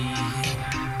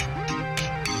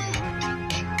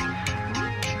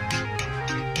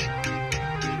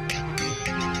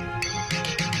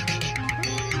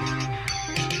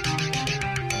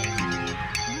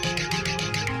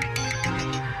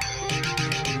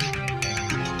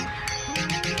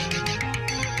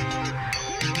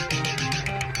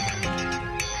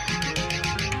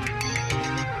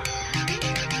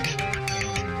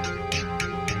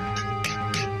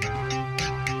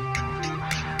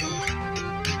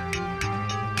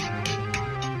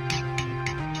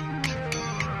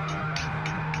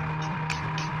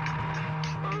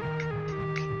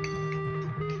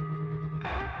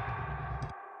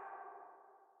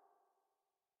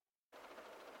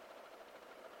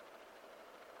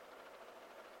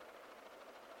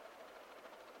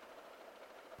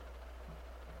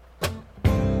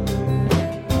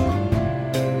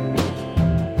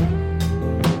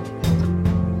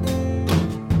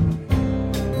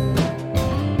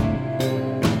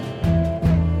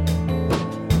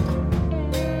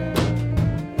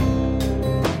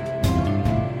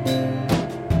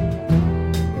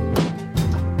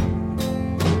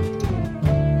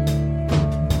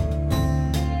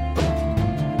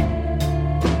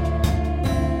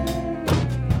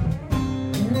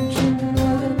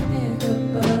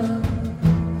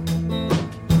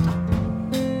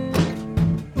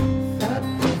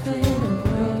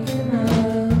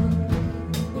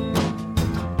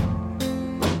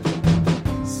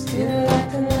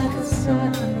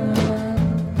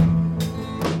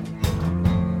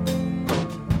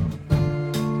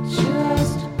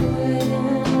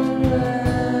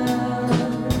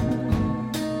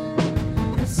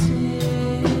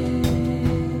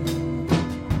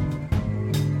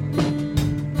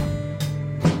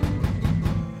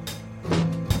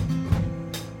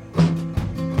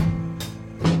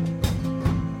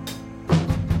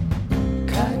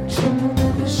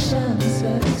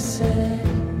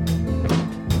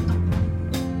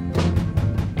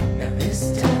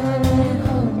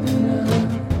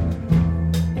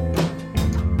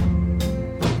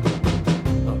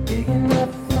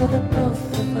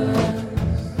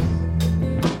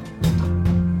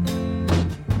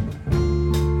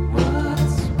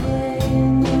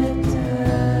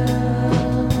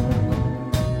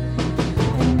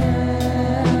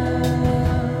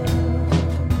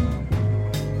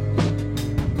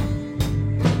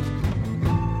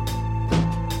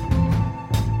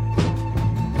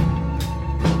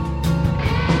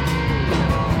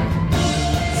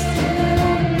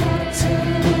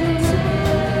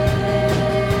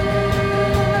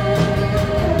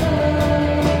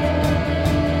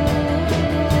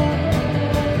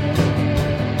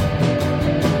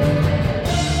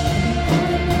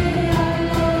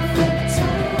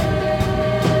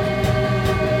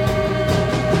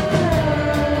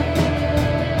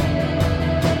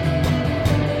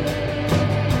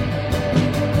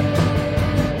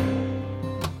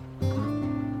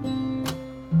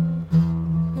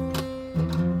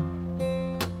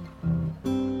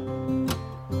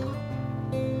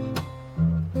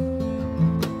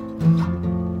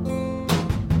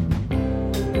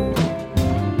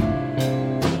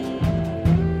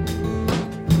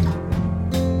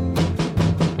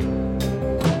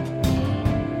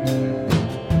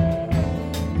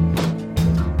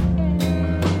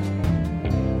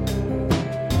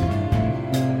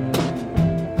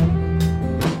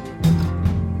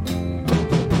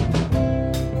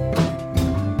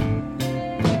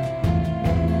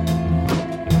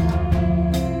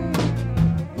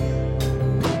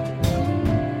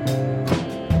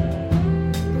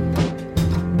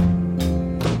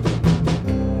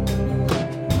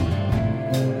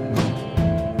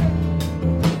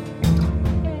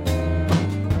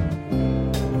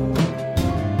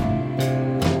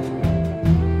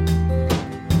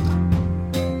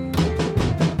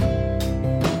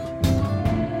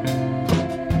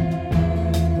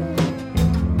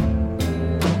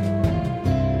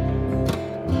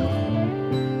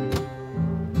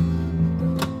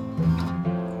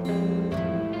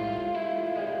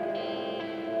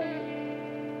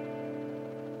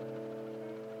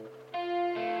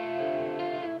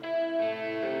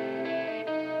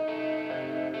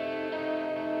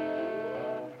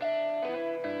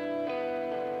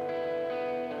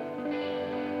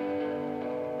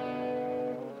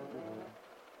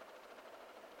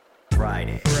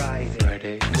 Friday.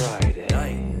 Friday.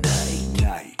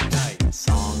 Night.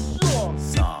 Song Club.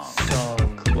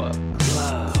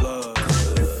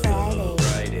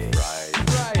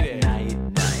 Friday.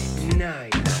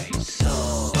 Night.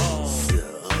 Song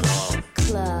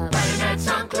Club. Friday Night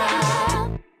Song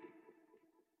Club.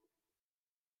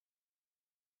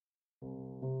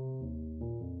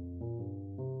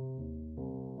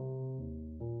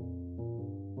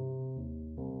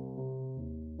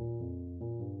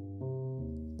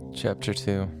 Chapter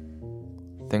 2.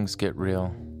 Things get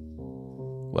real.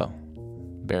 Well,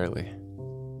 barely.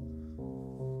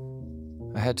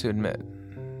 I had to admit,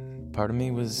 part of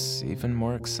me was even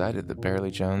more excited that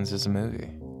Barely Jones is a movie.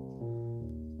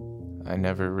 I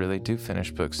never really do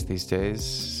finish books these days,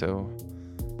 so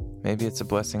maybe it's a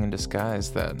blessing in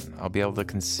disguise that I'll be able to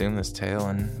consume this tale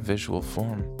in visual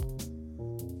form.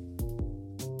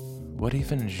 What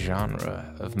even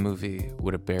genre of movie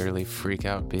would a Barely freak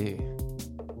out be?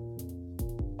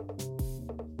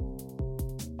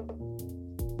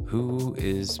 Who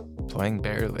is playing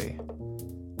Barely?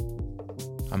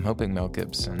 I'm hoping Mel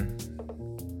Gibson,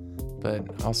 but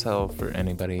I'll settle for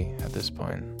anybody at this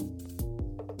point.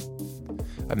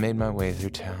 I made my way through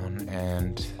town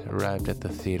and arrived at the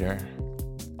theater.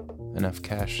 Enough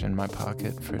cash in my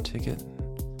pocket for a ticket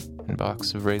and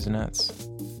box of Raisinets.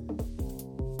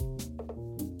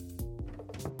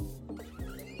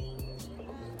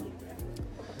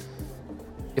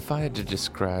 If I had to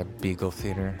describe Beagle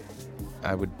Theater,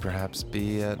 I would perhaps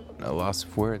be at a loss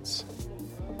of words.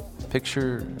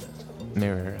 Picture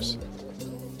mirrors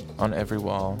on every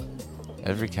wall,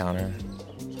 every counter,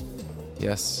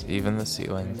 yes, even the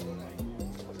ceiling.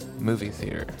 Movie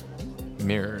theater,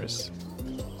 mirrors.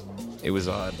 It was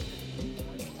odd.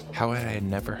 How had I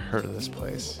never heard of this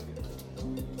place?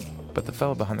 But the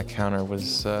fellow behind the counter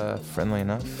was friendly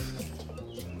enough.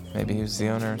 Maybe he was the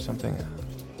owner or something.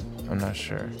 I'm not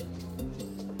sure.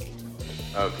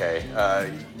 Okay,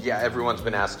 yeah, everyone's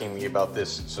been asking me about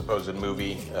this supposed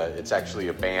movie. It's actually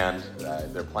a band.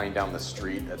 They're playing down the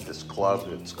street at this club.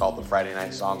 It's called the Friday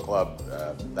Night Song Club.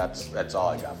 That's all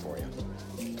I got for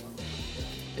you.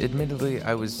 Admittedly,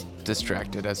 I was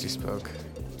distracted as he spoke.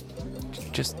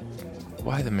 Just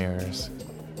why the mirrors?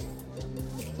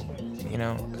 You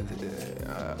know,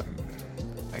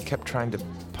 I kept trying to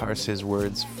parse his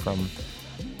words from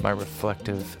my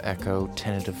reflective echo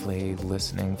tentatively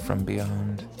listening from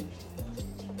beyond.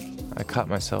 I caught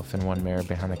myself in one mirror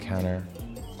behind the counter,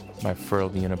 my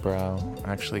furrowed unibrow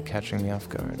actually catching me off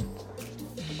guard,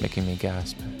 making me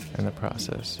gasp in the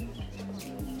process.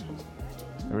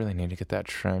 I really need to get that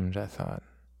trimmed, I thought.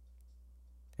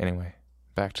 Anyway,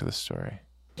 back to the story.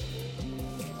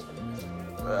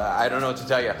 I don't know what to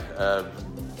tell you.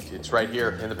 It's right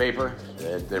here in the paper.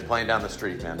 They're playing down the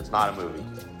street, man. It's not a movie.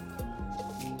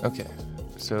 Okay,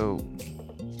 so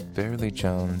Barely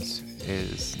Jones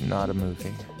is not a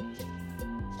movie,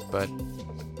 but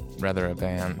rather a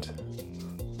band.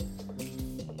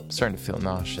 I'm starting to feel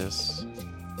nauseous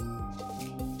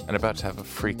and about to have a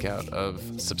freak out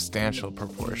of substantial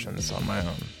proportions on my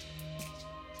own.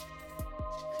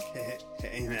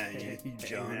 Hey man, you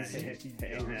Jones.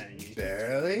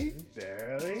 Barely?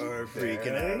 Or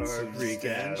freaking out.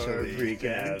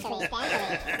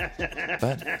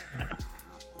 But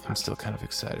I'm still kind of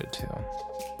excited too.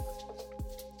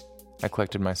 I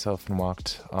collected myself and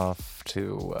walked off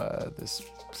to this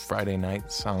Friday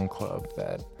Night Song Club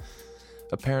that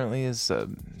apparently is a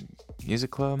music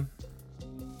club.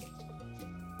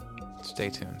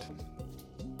 Stay tuned.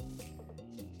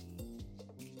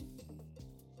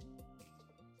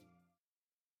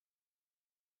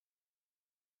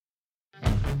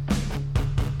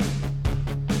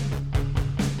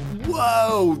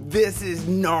 Whoa, this is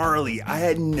gnarly. I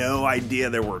had no idea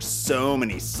there were so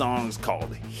many songs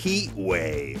called Heat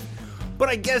Wave. But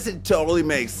I guess it totally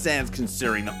makes sense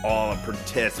considering all the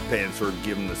participants were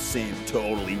given the same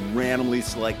totally randomly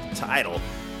selected title.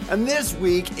 And this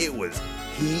week it was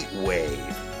Heat Wave.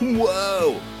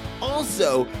 Whoa!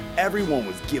 Also, everyone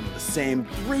was given the same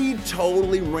 3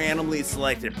 totally randomly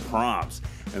selected prompts.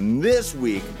 And this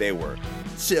week they were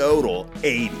total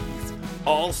 80s.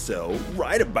 Also,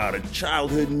 write about a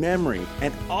childhood memory,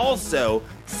 and also,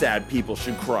 Sad People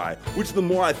Should Cry, which the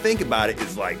more I think about it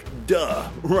is like, duh,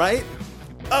 right?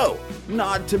 Oh,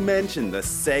 not to mention the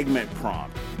segment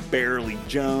prompt, Barely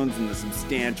Jones and the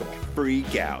Substantial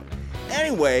Freak Out.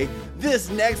 Anyway,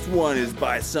 this next one is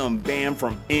by some band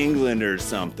from England or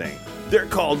something. They're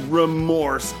called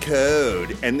Remorse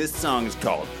Code, and this song is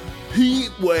called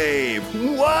Heat Wave.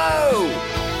 Whoa!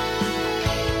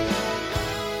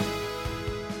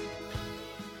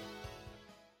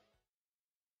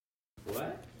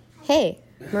 Hey,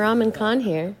 Maraman Khan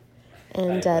here,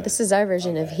 and this is our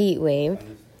version of Heat Wave.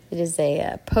 It is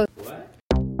a post...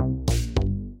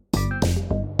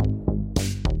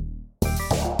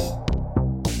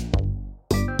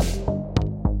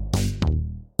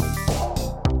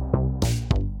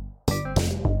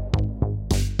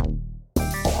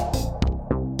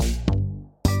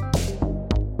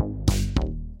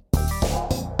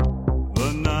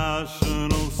 The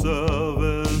National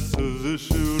Service has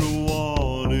issued a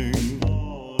warning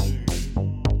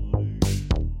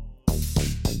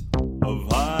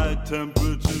of high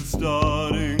temperatures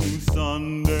starting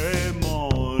Sunday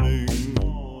morning.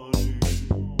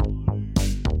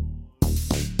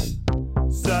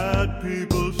 Sad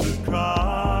people should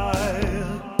cry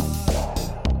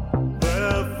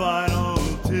their final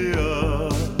tear,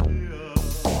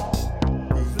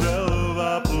 'cause they'll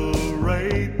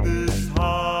evaporate this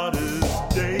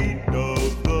hottest date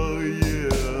of the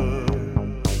year.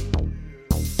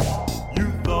 You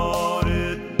thought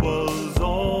it was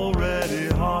already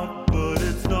hot, but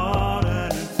it's not,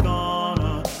 and it's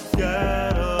gonna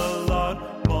get a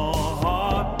lot more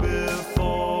hot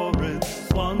before it's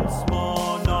once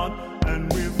more not.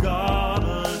 And we've got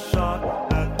a shot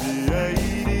at the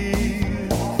 80s.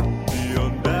 The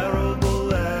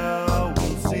unbearable air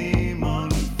will seem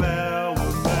unfair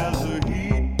when there's a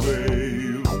heat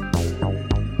wave.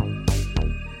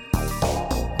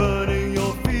 Burning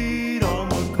your feet on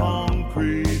the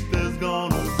concrete, there's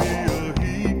gonna be a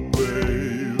heat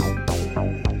wave.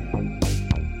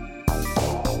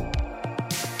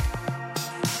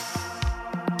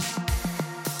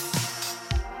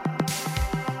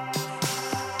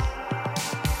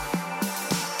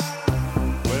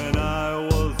 When I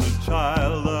was a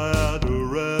child, I had a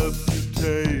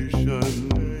reputation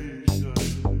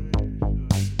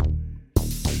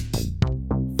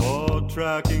for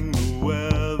tracking the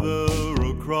weather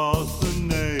across the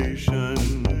nation.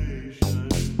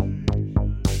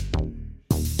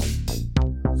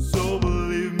 So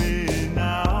believe me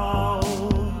now,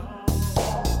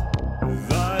 as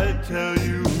I tell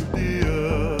you,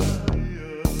 dear,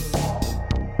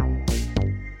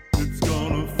 it's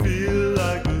gonna feel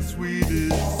like the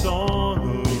sweetest song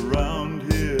around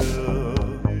here.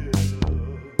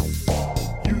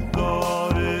 You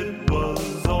thought it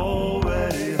was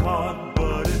already hot,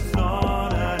 but it's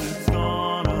not, and it's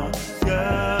gonna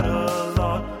get a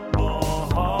lot more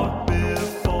hot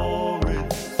before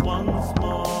it's once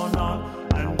more not.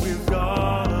 And we've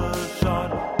got a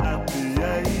shot at the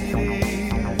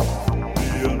 80s.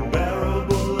 The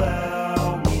unbearable air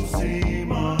will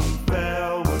seem unfair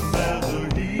when there's a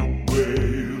heat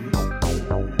wave.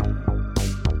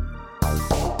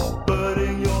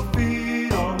 Putting your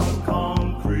feet on the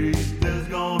concrete, there's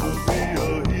gonna be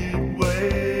a heat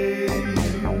wave.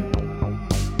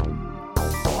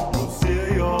 You'll see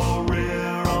your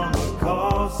rear on the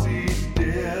car seat,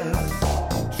 dear.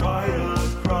 Try to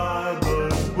cry,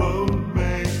 but won't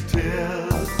make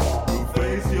tears. You'll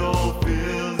face your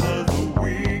fears as the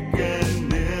weekend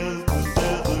nears, 'cause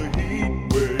there's a heat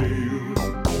wave.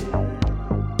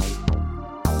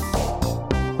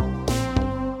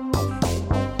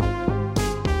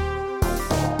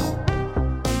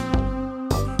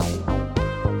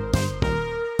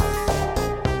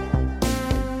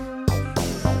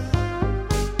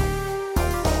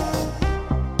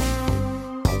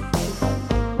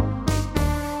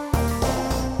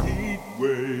 Heat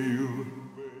wave.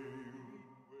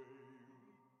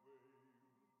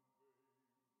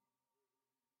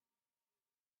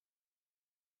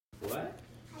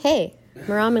 Hey,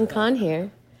 Maraman Khan here,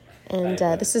 and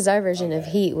this is our version of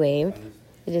Heat Wave.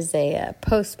 It is a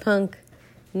post-punk,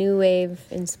 new wave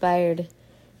inspired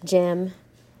jam,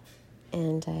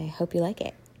 and I hope you like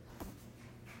it.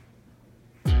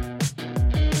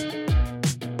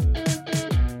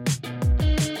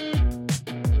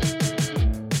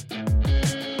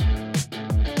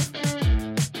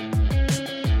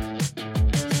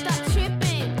 Stop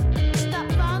tripping, stop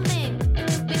falling.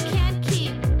 We can't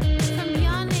keep from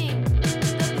yawning.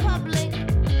 The public,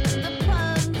 the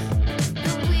puns,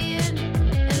 the weird,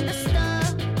 and the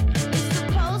stuff. It's the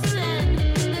pulsing,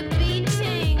 the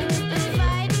beating, the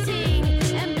fighting,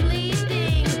 and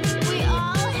bleeding.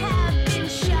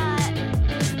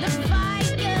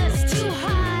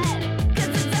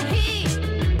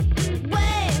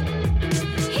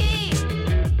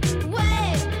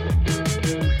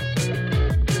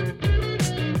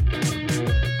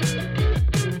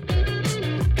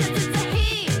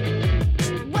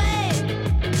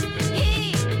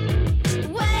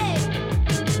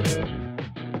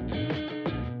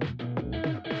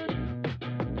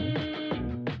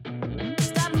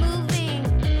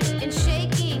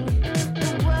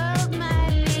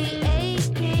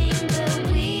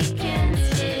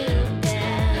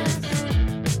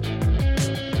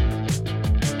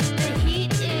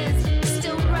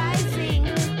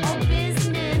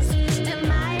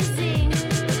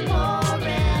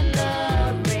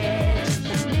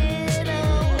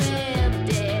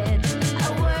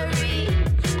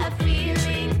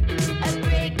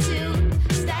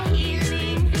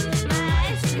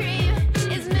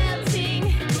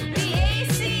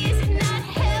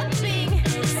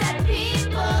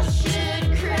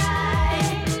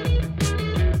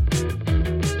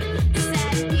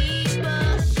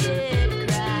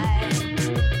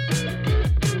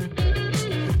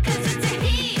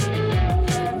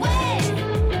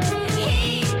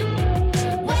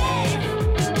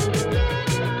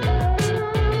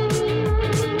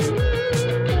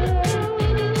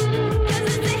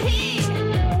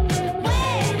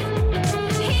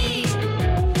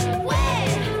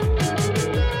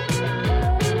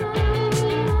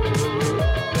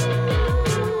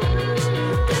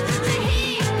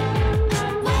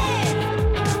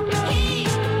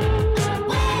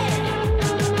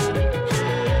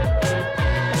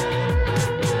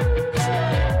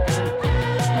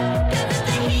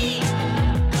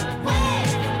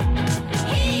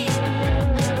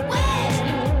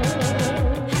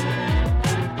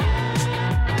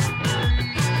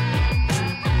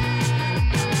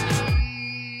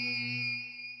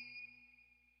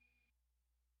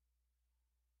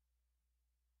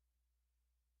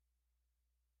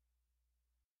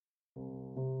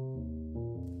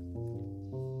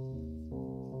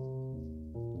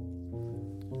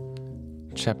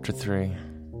 Chapter 3.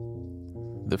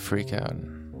 The Freakout.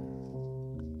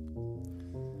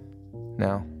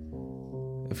 Now,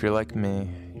 if you're like me,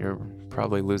 you're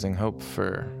probably losing hope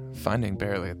for finding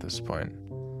Barely at this point.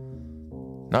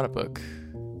 Not a book,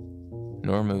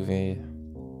 nor a movie,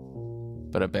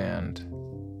 but a band.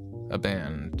 A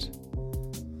band.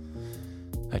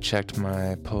 I checked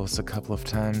my pulse a couple of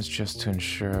times just to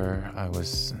ensure I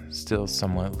was still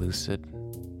somewhat lucid.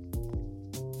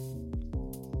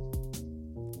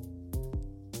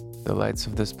 The lights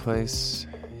of this place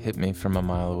hit me from a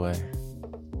mile away.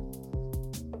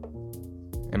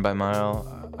 And by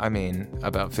mile, I mean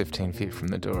about 15 feet from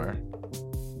the door.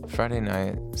 Friday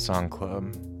night song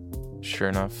club. Sure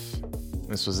enough,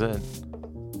 this was it.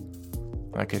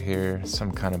 I could hear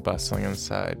some kind of bustling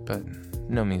inside, but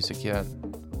no music yet.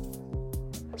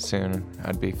 Soon,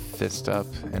 I'd be fist up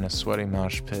in a sweaty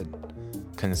mosh pit,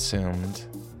 consumed.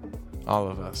 All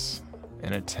of us,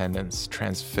 in attendance,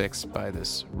 transfixed by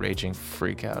this raging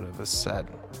freak out of a set.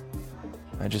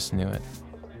 I just knew it.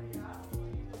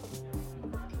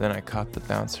 Then I caught the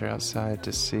bouncer outside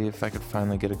to see if I could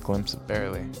finally get a glimpse of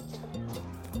Barely.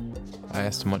 I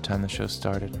asked him what time the show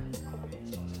started.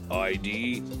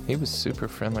 ID? He was super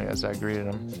friendly as I greeted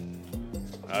him.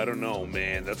 I don't know,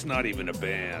 man. That's not even a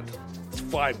band. It's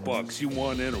 $5. You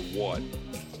want in or what?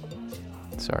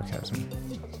 Sarcasm.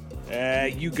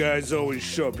 You guys always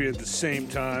show up here at the same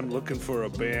time looking for a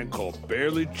band called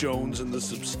Barely Jones and the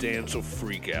Substantial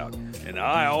Freakout. And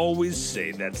I always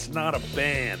say that's not a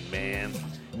band, man.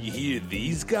 You hear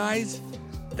these guys?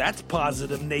 That's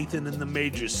Positive Nathan and the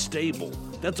Major Stable.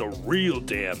 That's a real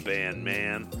damn band,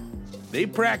 man. They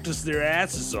practice their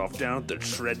asses off down at the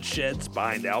shred sheds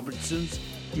behind Albertsons,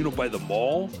 by the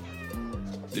mall.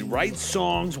 They write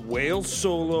songs, wail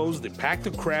solos, they pack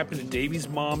the crap into Davy's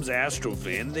mom's Astro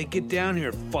van, and they get down here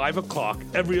at 5 o'clock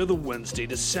every other Wednesday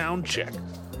to sound check.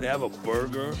 They have a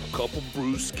burger, a couple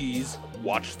brewskis,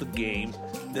 watch the game,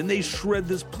 then they shred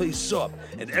this place up,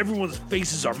 and everyone's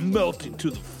faces are melting to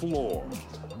the floor.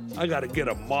 I gotta get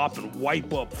a mop and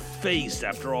wipe up face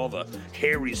after all the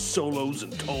hairy solos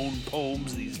and tone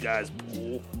poems these guys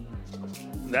pull.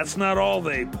 That's not all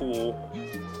they pull.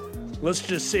 Let's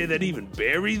just say that even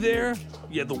Barry there,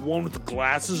 the one with the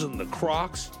glasses and the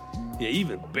Crocs,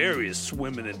 even Barry is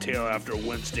swimming in tail after a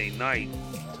Wednesday night.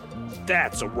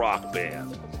 That's a rock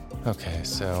band. Okay,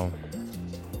 so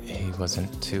he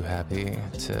wasn't too happy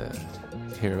to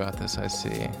hear about this, I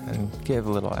see, and gave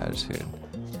a little attitude.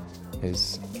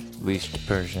 His leashed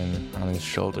Persian on his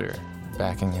shoulder,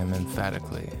 backing him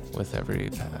emphatically with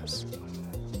every pass.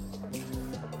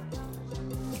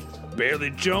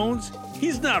 Barely Jones?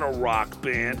 He's not a rock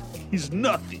band. He's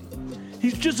nothing.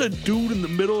 He's just a dude in the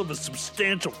middle of a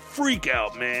substantial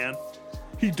freakout, man.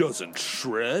 He doesn't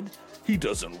shred. He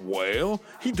doesn't wail.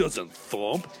 He doesn't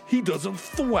thump. He doesn't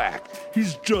thwack.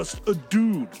 He's just a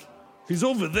dude. He's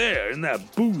over there in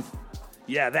that booth.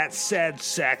 Yeah, that sad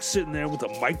sack sitting there with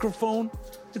a microphone.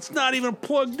 It's not even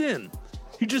plugged in.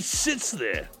 He just sits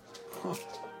there.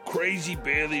 Crazy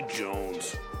Barely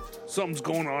Jones. Something's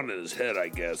going on in his head, I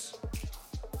guess.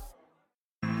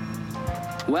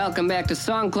 Welcome back to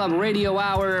Song Club Radio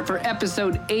Hour for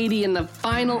episode 80 and the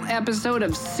final episode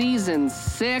of season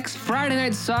 6. Friday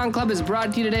Night Song Club is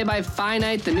brought to you today by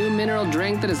Finite, the new mineral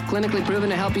drink that is clinically proven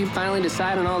to help you finally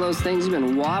decide on all those things you've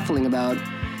been waffling about,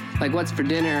 like what's for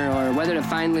dinner or whether to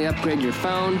finally upgrade your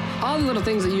phone, all the little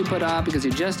things that you put off because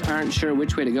you just aren't sure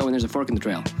which way to go when there's a fork in the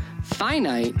trail.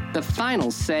 Finite, the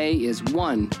final say is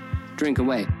one drink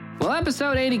away. Well,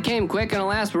 episode 80 came quick, and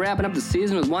alas, we're wrapping up the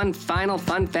season with one final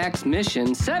fun facts mission.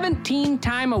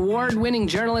 17-time award-winning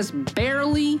journalist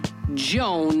Barely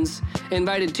Jones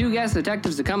invited 2 guest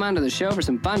detectives to come onto the show for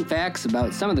some fun facts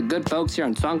about some of the good folks here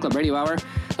on Song Club Radio Hour.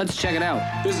 Let's check it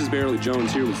out. This is Barely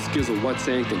Jones here with Skizzle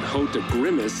Whatsank and Hota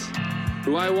Grimace,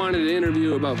 who I wanted to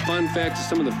interview about fun facts of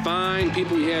some of the fine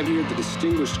people we have here at the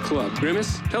Distinguished Club.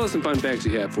 Grimace, tell us some fun facts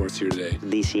you have for us here today.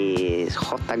 This is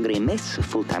J. Grimace,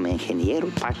 full-time ingeniero,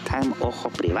 part-time ojo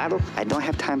privado. I don't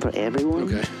have time for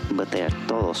everyone, but they're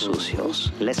todos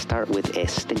sucios. Let's start with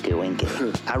Stinky Winky.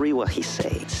 I read what he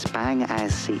says. Bang, I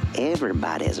see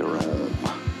everybody's room.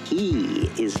 He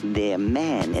is the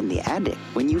man in the attic.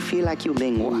 When you feel like you're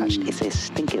being watched, it's a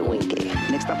Stinky Winky.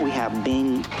 Next up, we have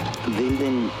Ben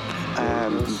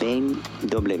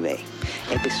W.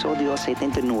 Episodio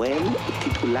 79,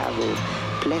 titulado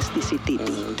Plasticity.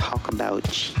 Talk about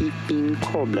cheaping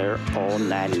cobbler all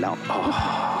night long.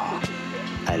 Oh,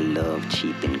 I love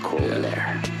cheaping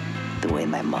cobbler. The way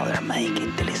my mother make it,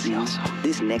 delicioso.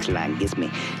 This next line gives me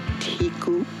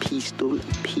Tico Pistol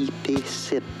Pipe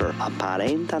Sipper.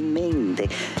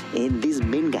 Aparentemente, this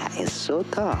big guy is so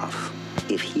tough.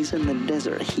 If he's in the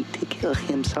desert, he take care of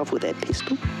himself with a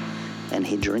pistol, and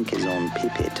he drink his own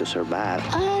pee-pee to survive.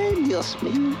 Ay, Dios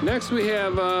mío. Next we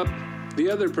have the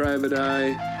other private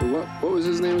eye. What was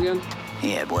his name again?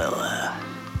 Yeah, well,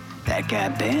 that guy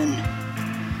Ben,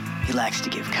 he likes to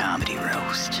give comedy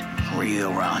roast.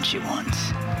 Real raunchy ones.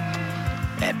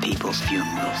 At people's funerals.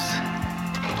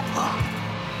 Well,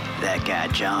 that guy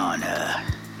John,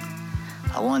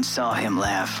 I once saw him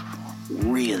laugh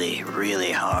really,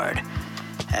 really hard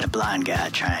at a blind guy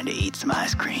trying to eat some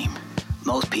ice cream.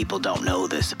 Most people don't know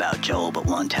this about Joel, but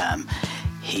one time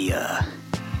he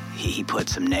put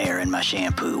some Nair in my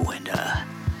shampoo and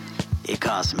it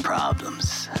caused some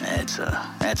problems. That's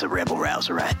a rebel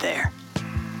rouser right there.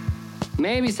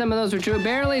 Maybe some of those were true.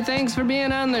 Barely, thanks for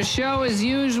being on the show as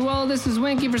usual. This is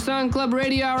Winky for Song Club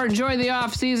Radio Hour. Enjoy the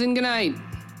off season. Good night.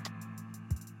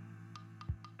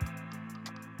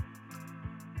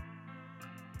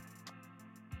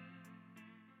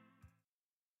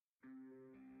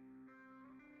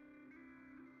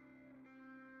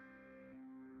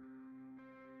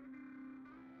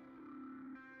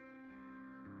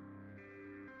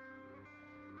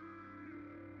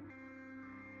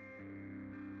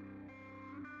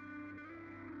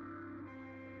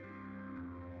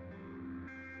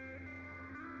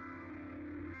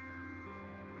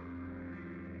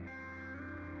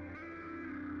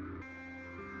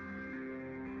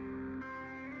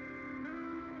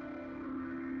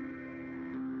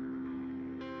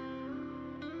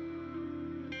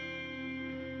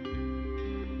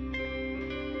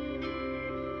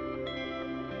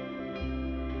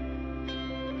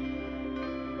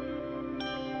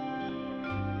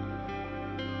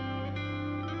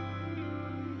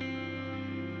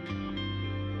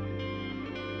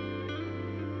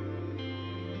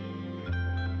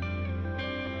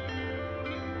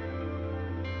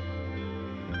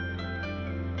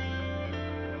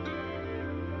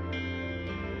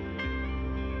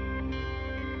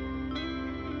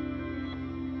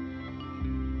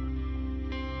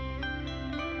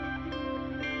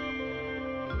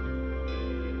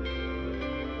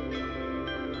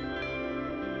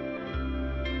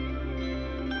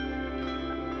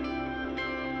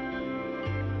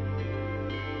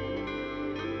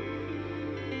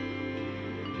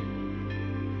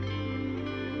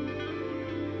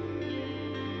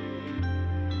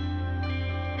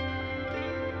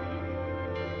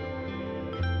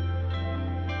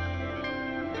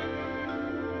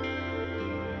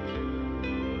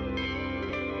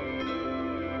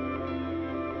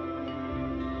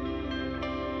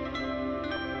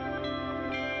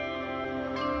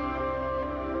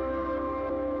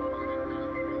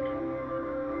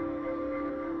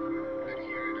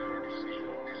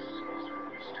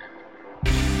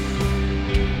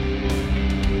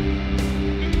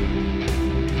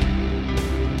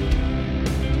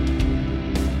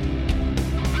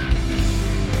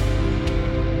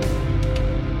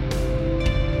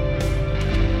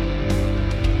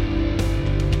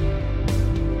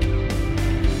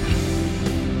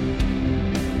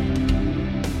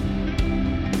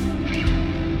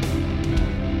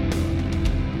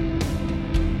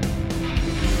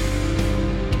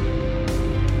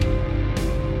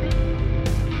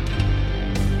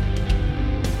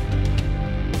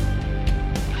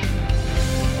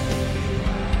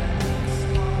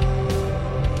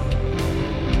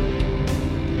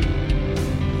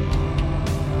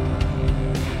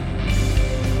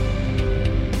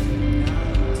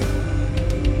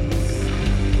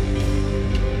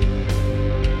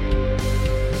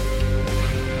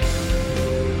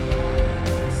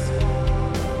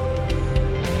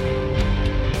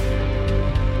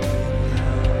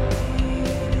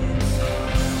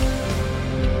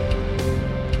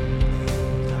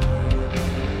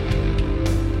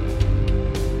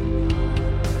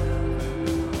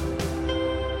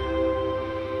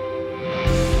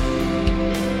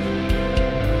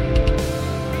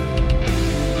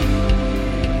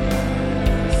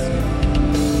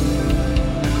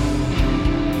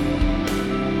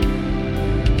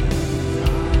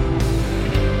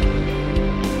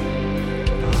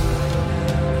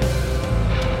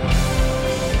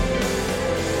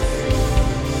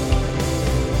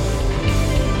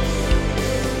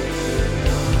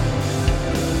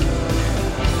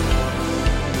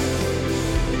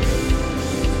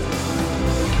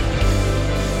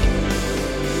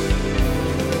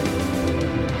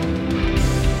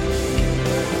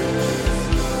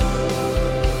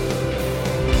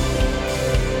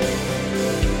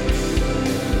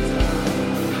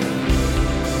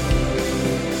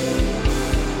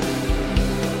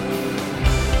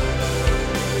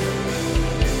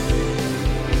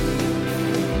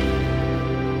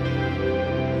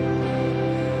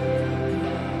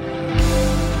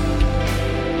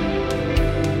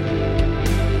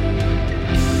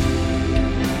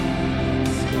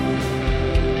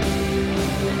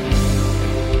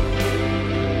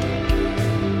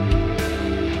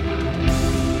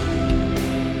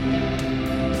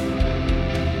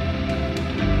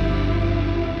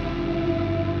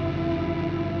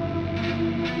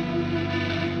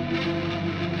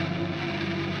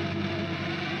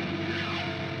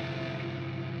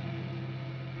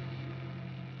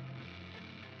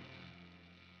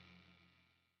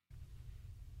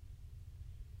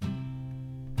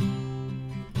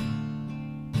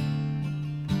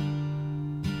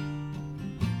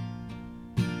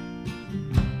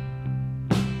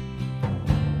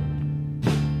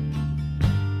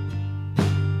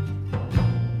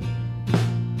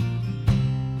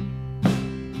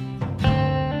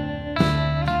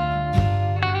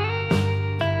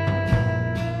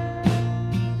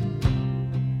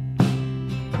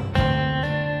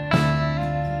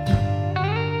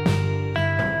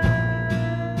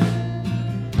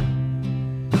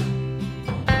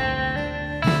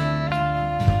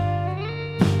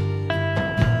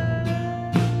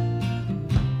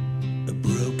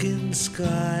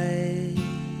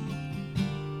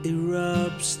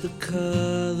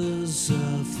 colors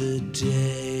of the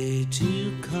day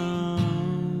to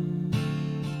come.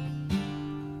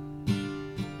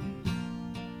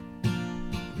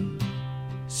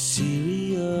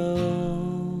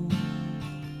 Cereal,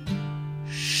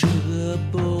 sugar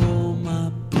bowl, my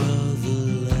brother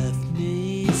left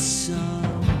me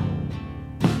some.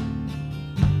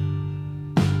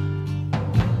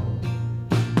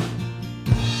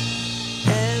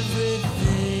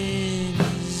 Everything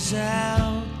is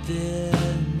out there,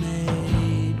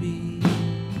 maybe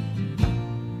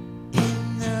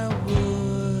in the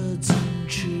woods and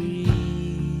trees.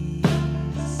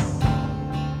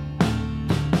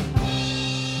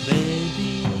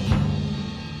 Maybe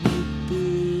you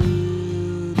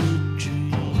build a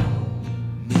dream.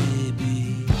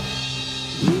 Maybe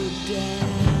we're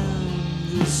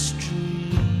down the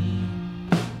street.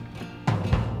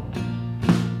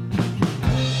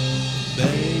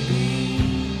 Baby,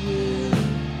 we'll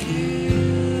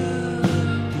kill a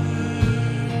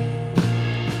bird.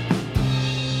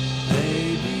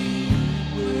 Baby,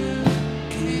 we'll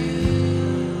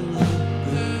kill a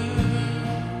bird.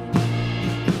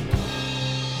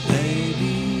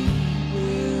 Baby,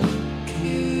 we'll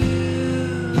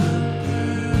kill a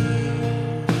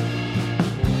bird.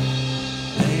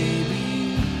 Baby,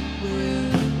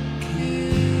 we'll kill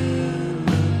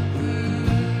a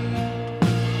bird.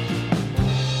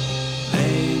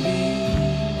 Baby,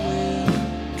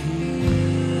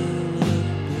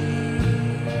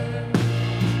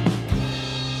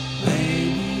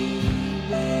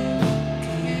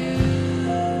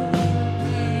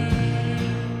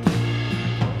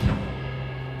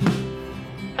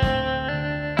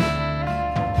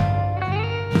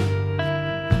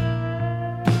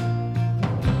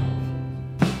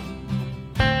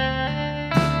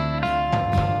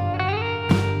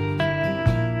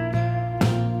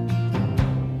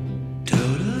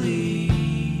 totally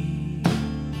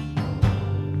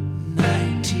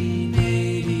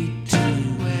 1982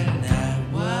 when I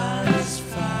was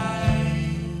 5.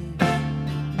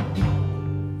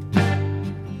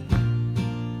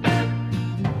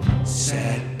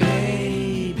 Said,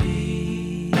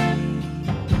 baby,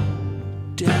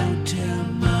 don't tell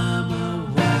mama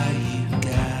why you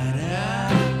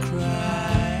gotta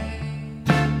cry.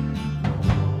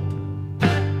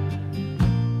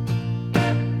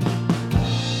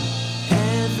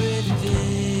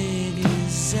 Everything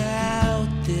is out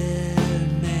there,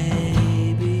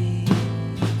 maybe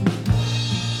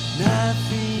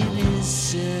nothing is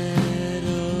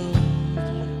settled.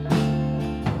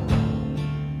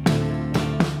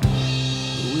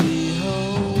 We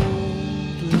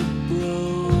hold a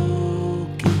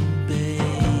broken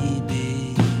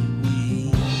baby,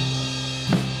 we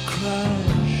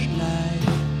crush like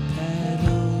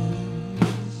petals.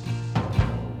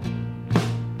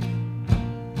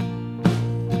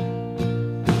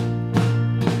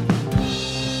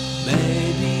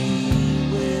 Maybe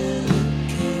we'll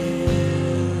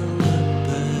kill a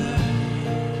bird.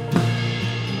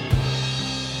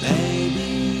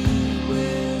 Maybe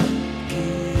we'll kill a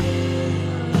bird.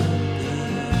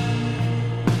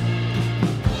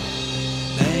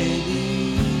 Maybe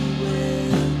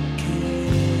we'll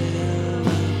kill a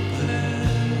bird. Maybe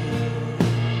we'll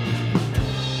kill a bird.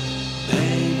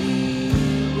 Baby,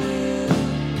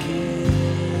 we'll kill a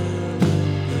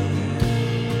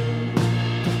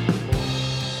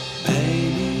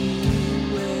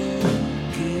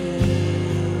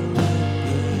bird. Baby, we'll kill a bird.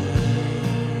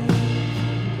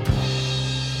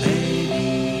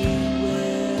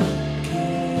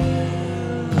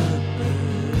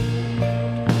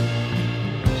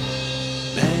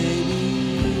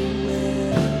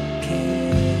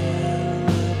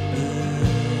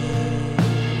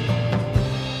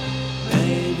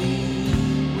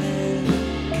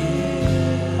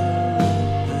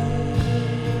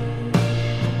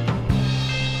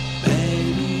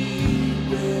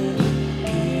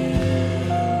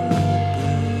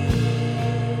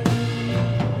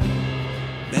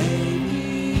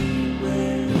 Baby,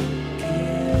 we'll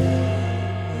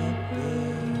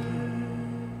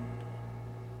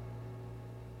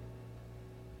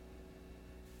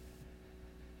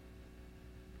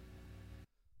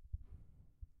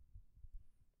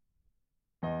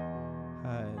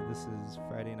Hi, this is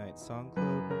Friday Night Song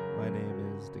Club. My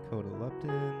name is Dakota Lupton,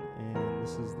 and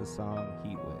this is the song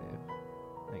Heatwave.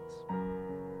 Thanks.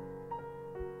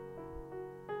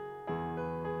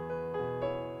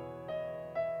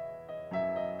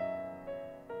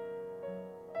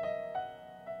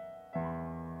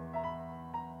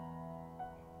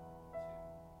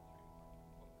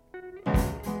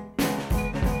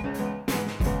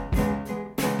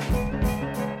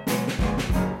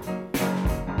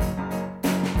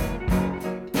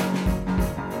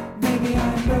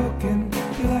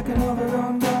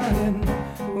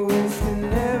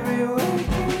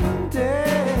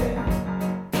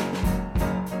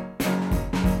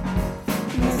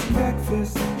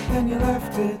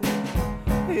 it.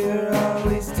 You're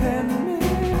always 10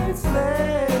 minutes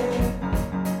late.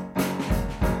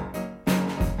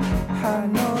 I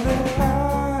know that I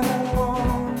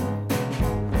won't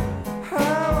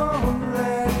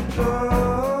let go.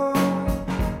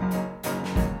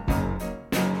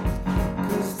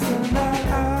 'Cause tonight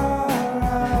I'll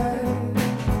ride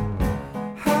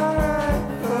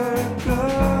where it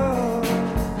goes.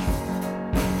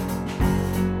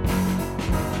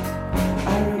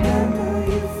 I remember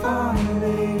you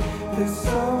fondly. There's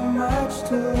so much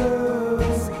to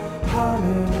lose.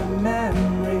 Haunted a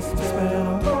memories to spend a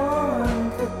warm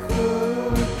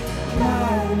cocoon.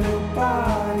 My new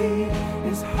body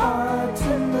is hard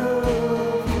to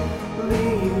move.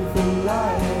 Leave the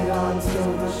light on so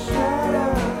the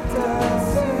shadow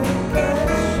doesn't get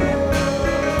you.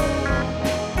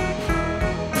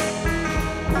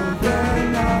 Oh, there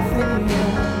ain't nothing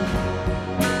here.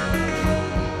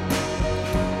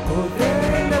 Oh, there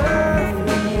ain't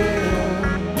nothing here.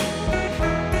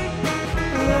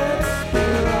 Let's be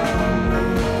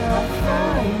lonely. I'll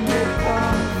find it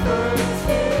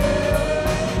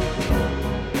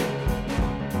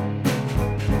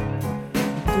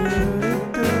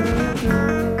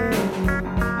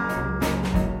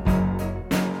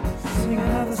Sing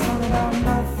another song about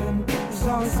nothing. There's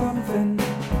always something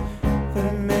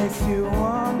that makes you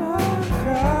wanna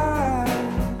cry.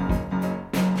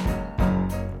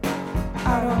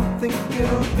 I don't think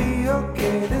it'll be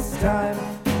okay this time.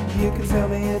 You can tell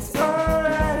me it's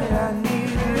alright. I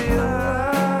need real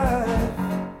life.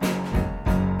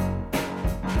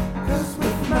 'Cause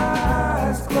with my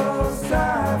eyes closed, I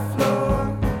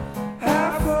float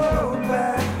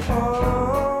back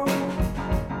home.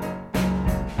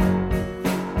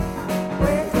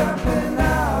 Wake up and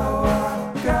I'll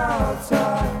walk, I'll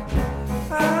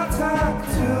talk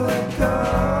till it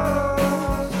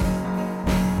goes.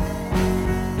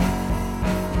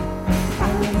 I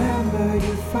remember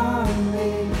you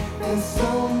fondly. There's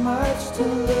so much to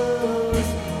lose.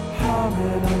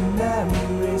 Haunted a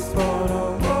memories for a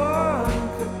warm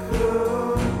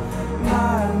cocoon.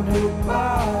 My new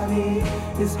body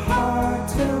is hard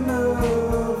to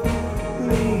move.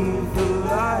 Leave the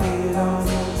light on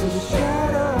so the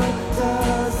shadow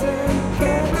doesn't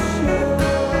get you.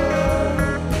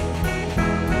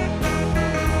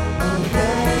 Oh,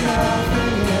 there ain't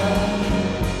nothing here.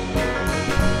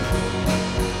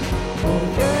 Oh,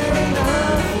 there ain't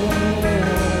nothing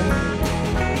here.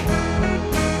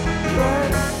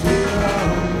 Let's be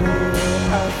lonely.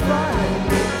 I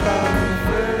find it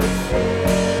comfort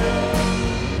here.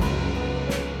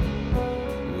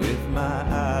 With my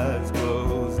eyes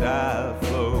closed, I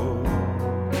float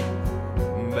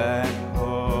back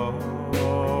home.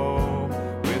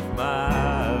 With my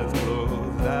eyes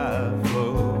closed, I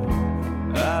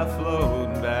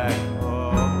float back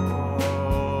home.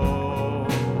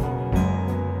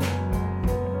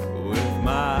 With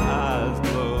my eyes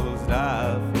closed, I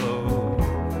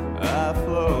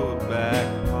float back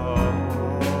home.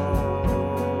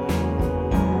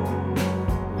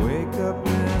 Wake up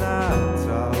and I'll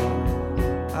talk,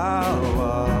 I'll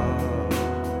walk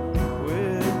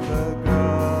with the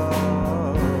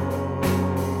ghost.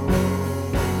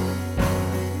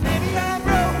 Maybe I'm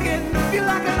broken, feel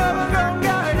like an overgrown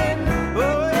garden,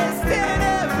 wasting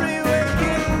every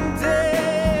waking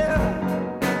day.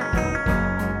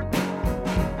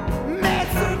 Made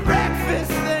some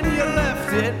breakfast, then you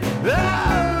left it.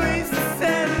 Always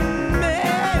 10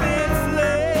 minutes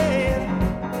late.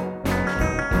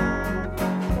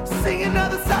 Sing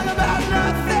another song about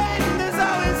nothing. There's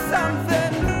always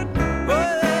something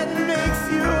that makes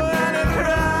you wanna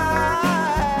cry.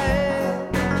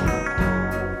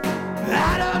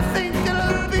 I don't think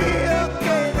it'll be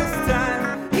okay this time.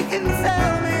 You can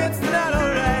tell me it's not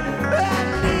alright. I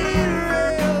need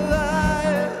real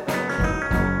life.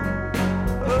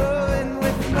 Oh, and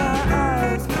with my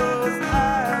eyes closed, I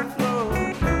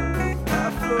float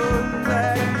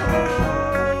back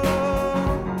home.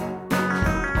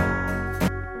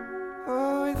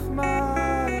 Oh, with my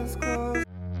eyes closed.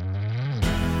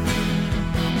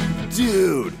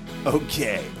 Dude,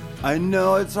 okay. I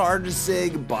know it's hard to say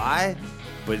goodbye,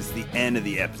 but it's the end of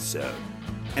the episode.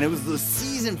 And it was the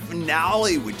season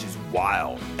finale, which is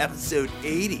wild. Episode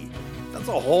 80. That's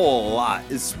a whole lot,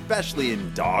 especially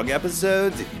in dog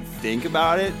episodes, if you think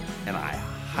about it. And I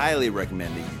highly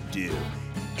recommend that you do.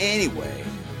 Anyway,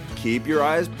 keep your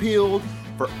eyes peeled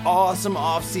for awesome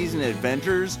off-season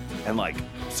adventures. And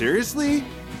seriously,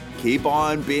 keep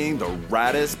on being the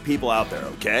raddest people out there,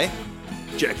 okay?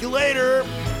 Check you later!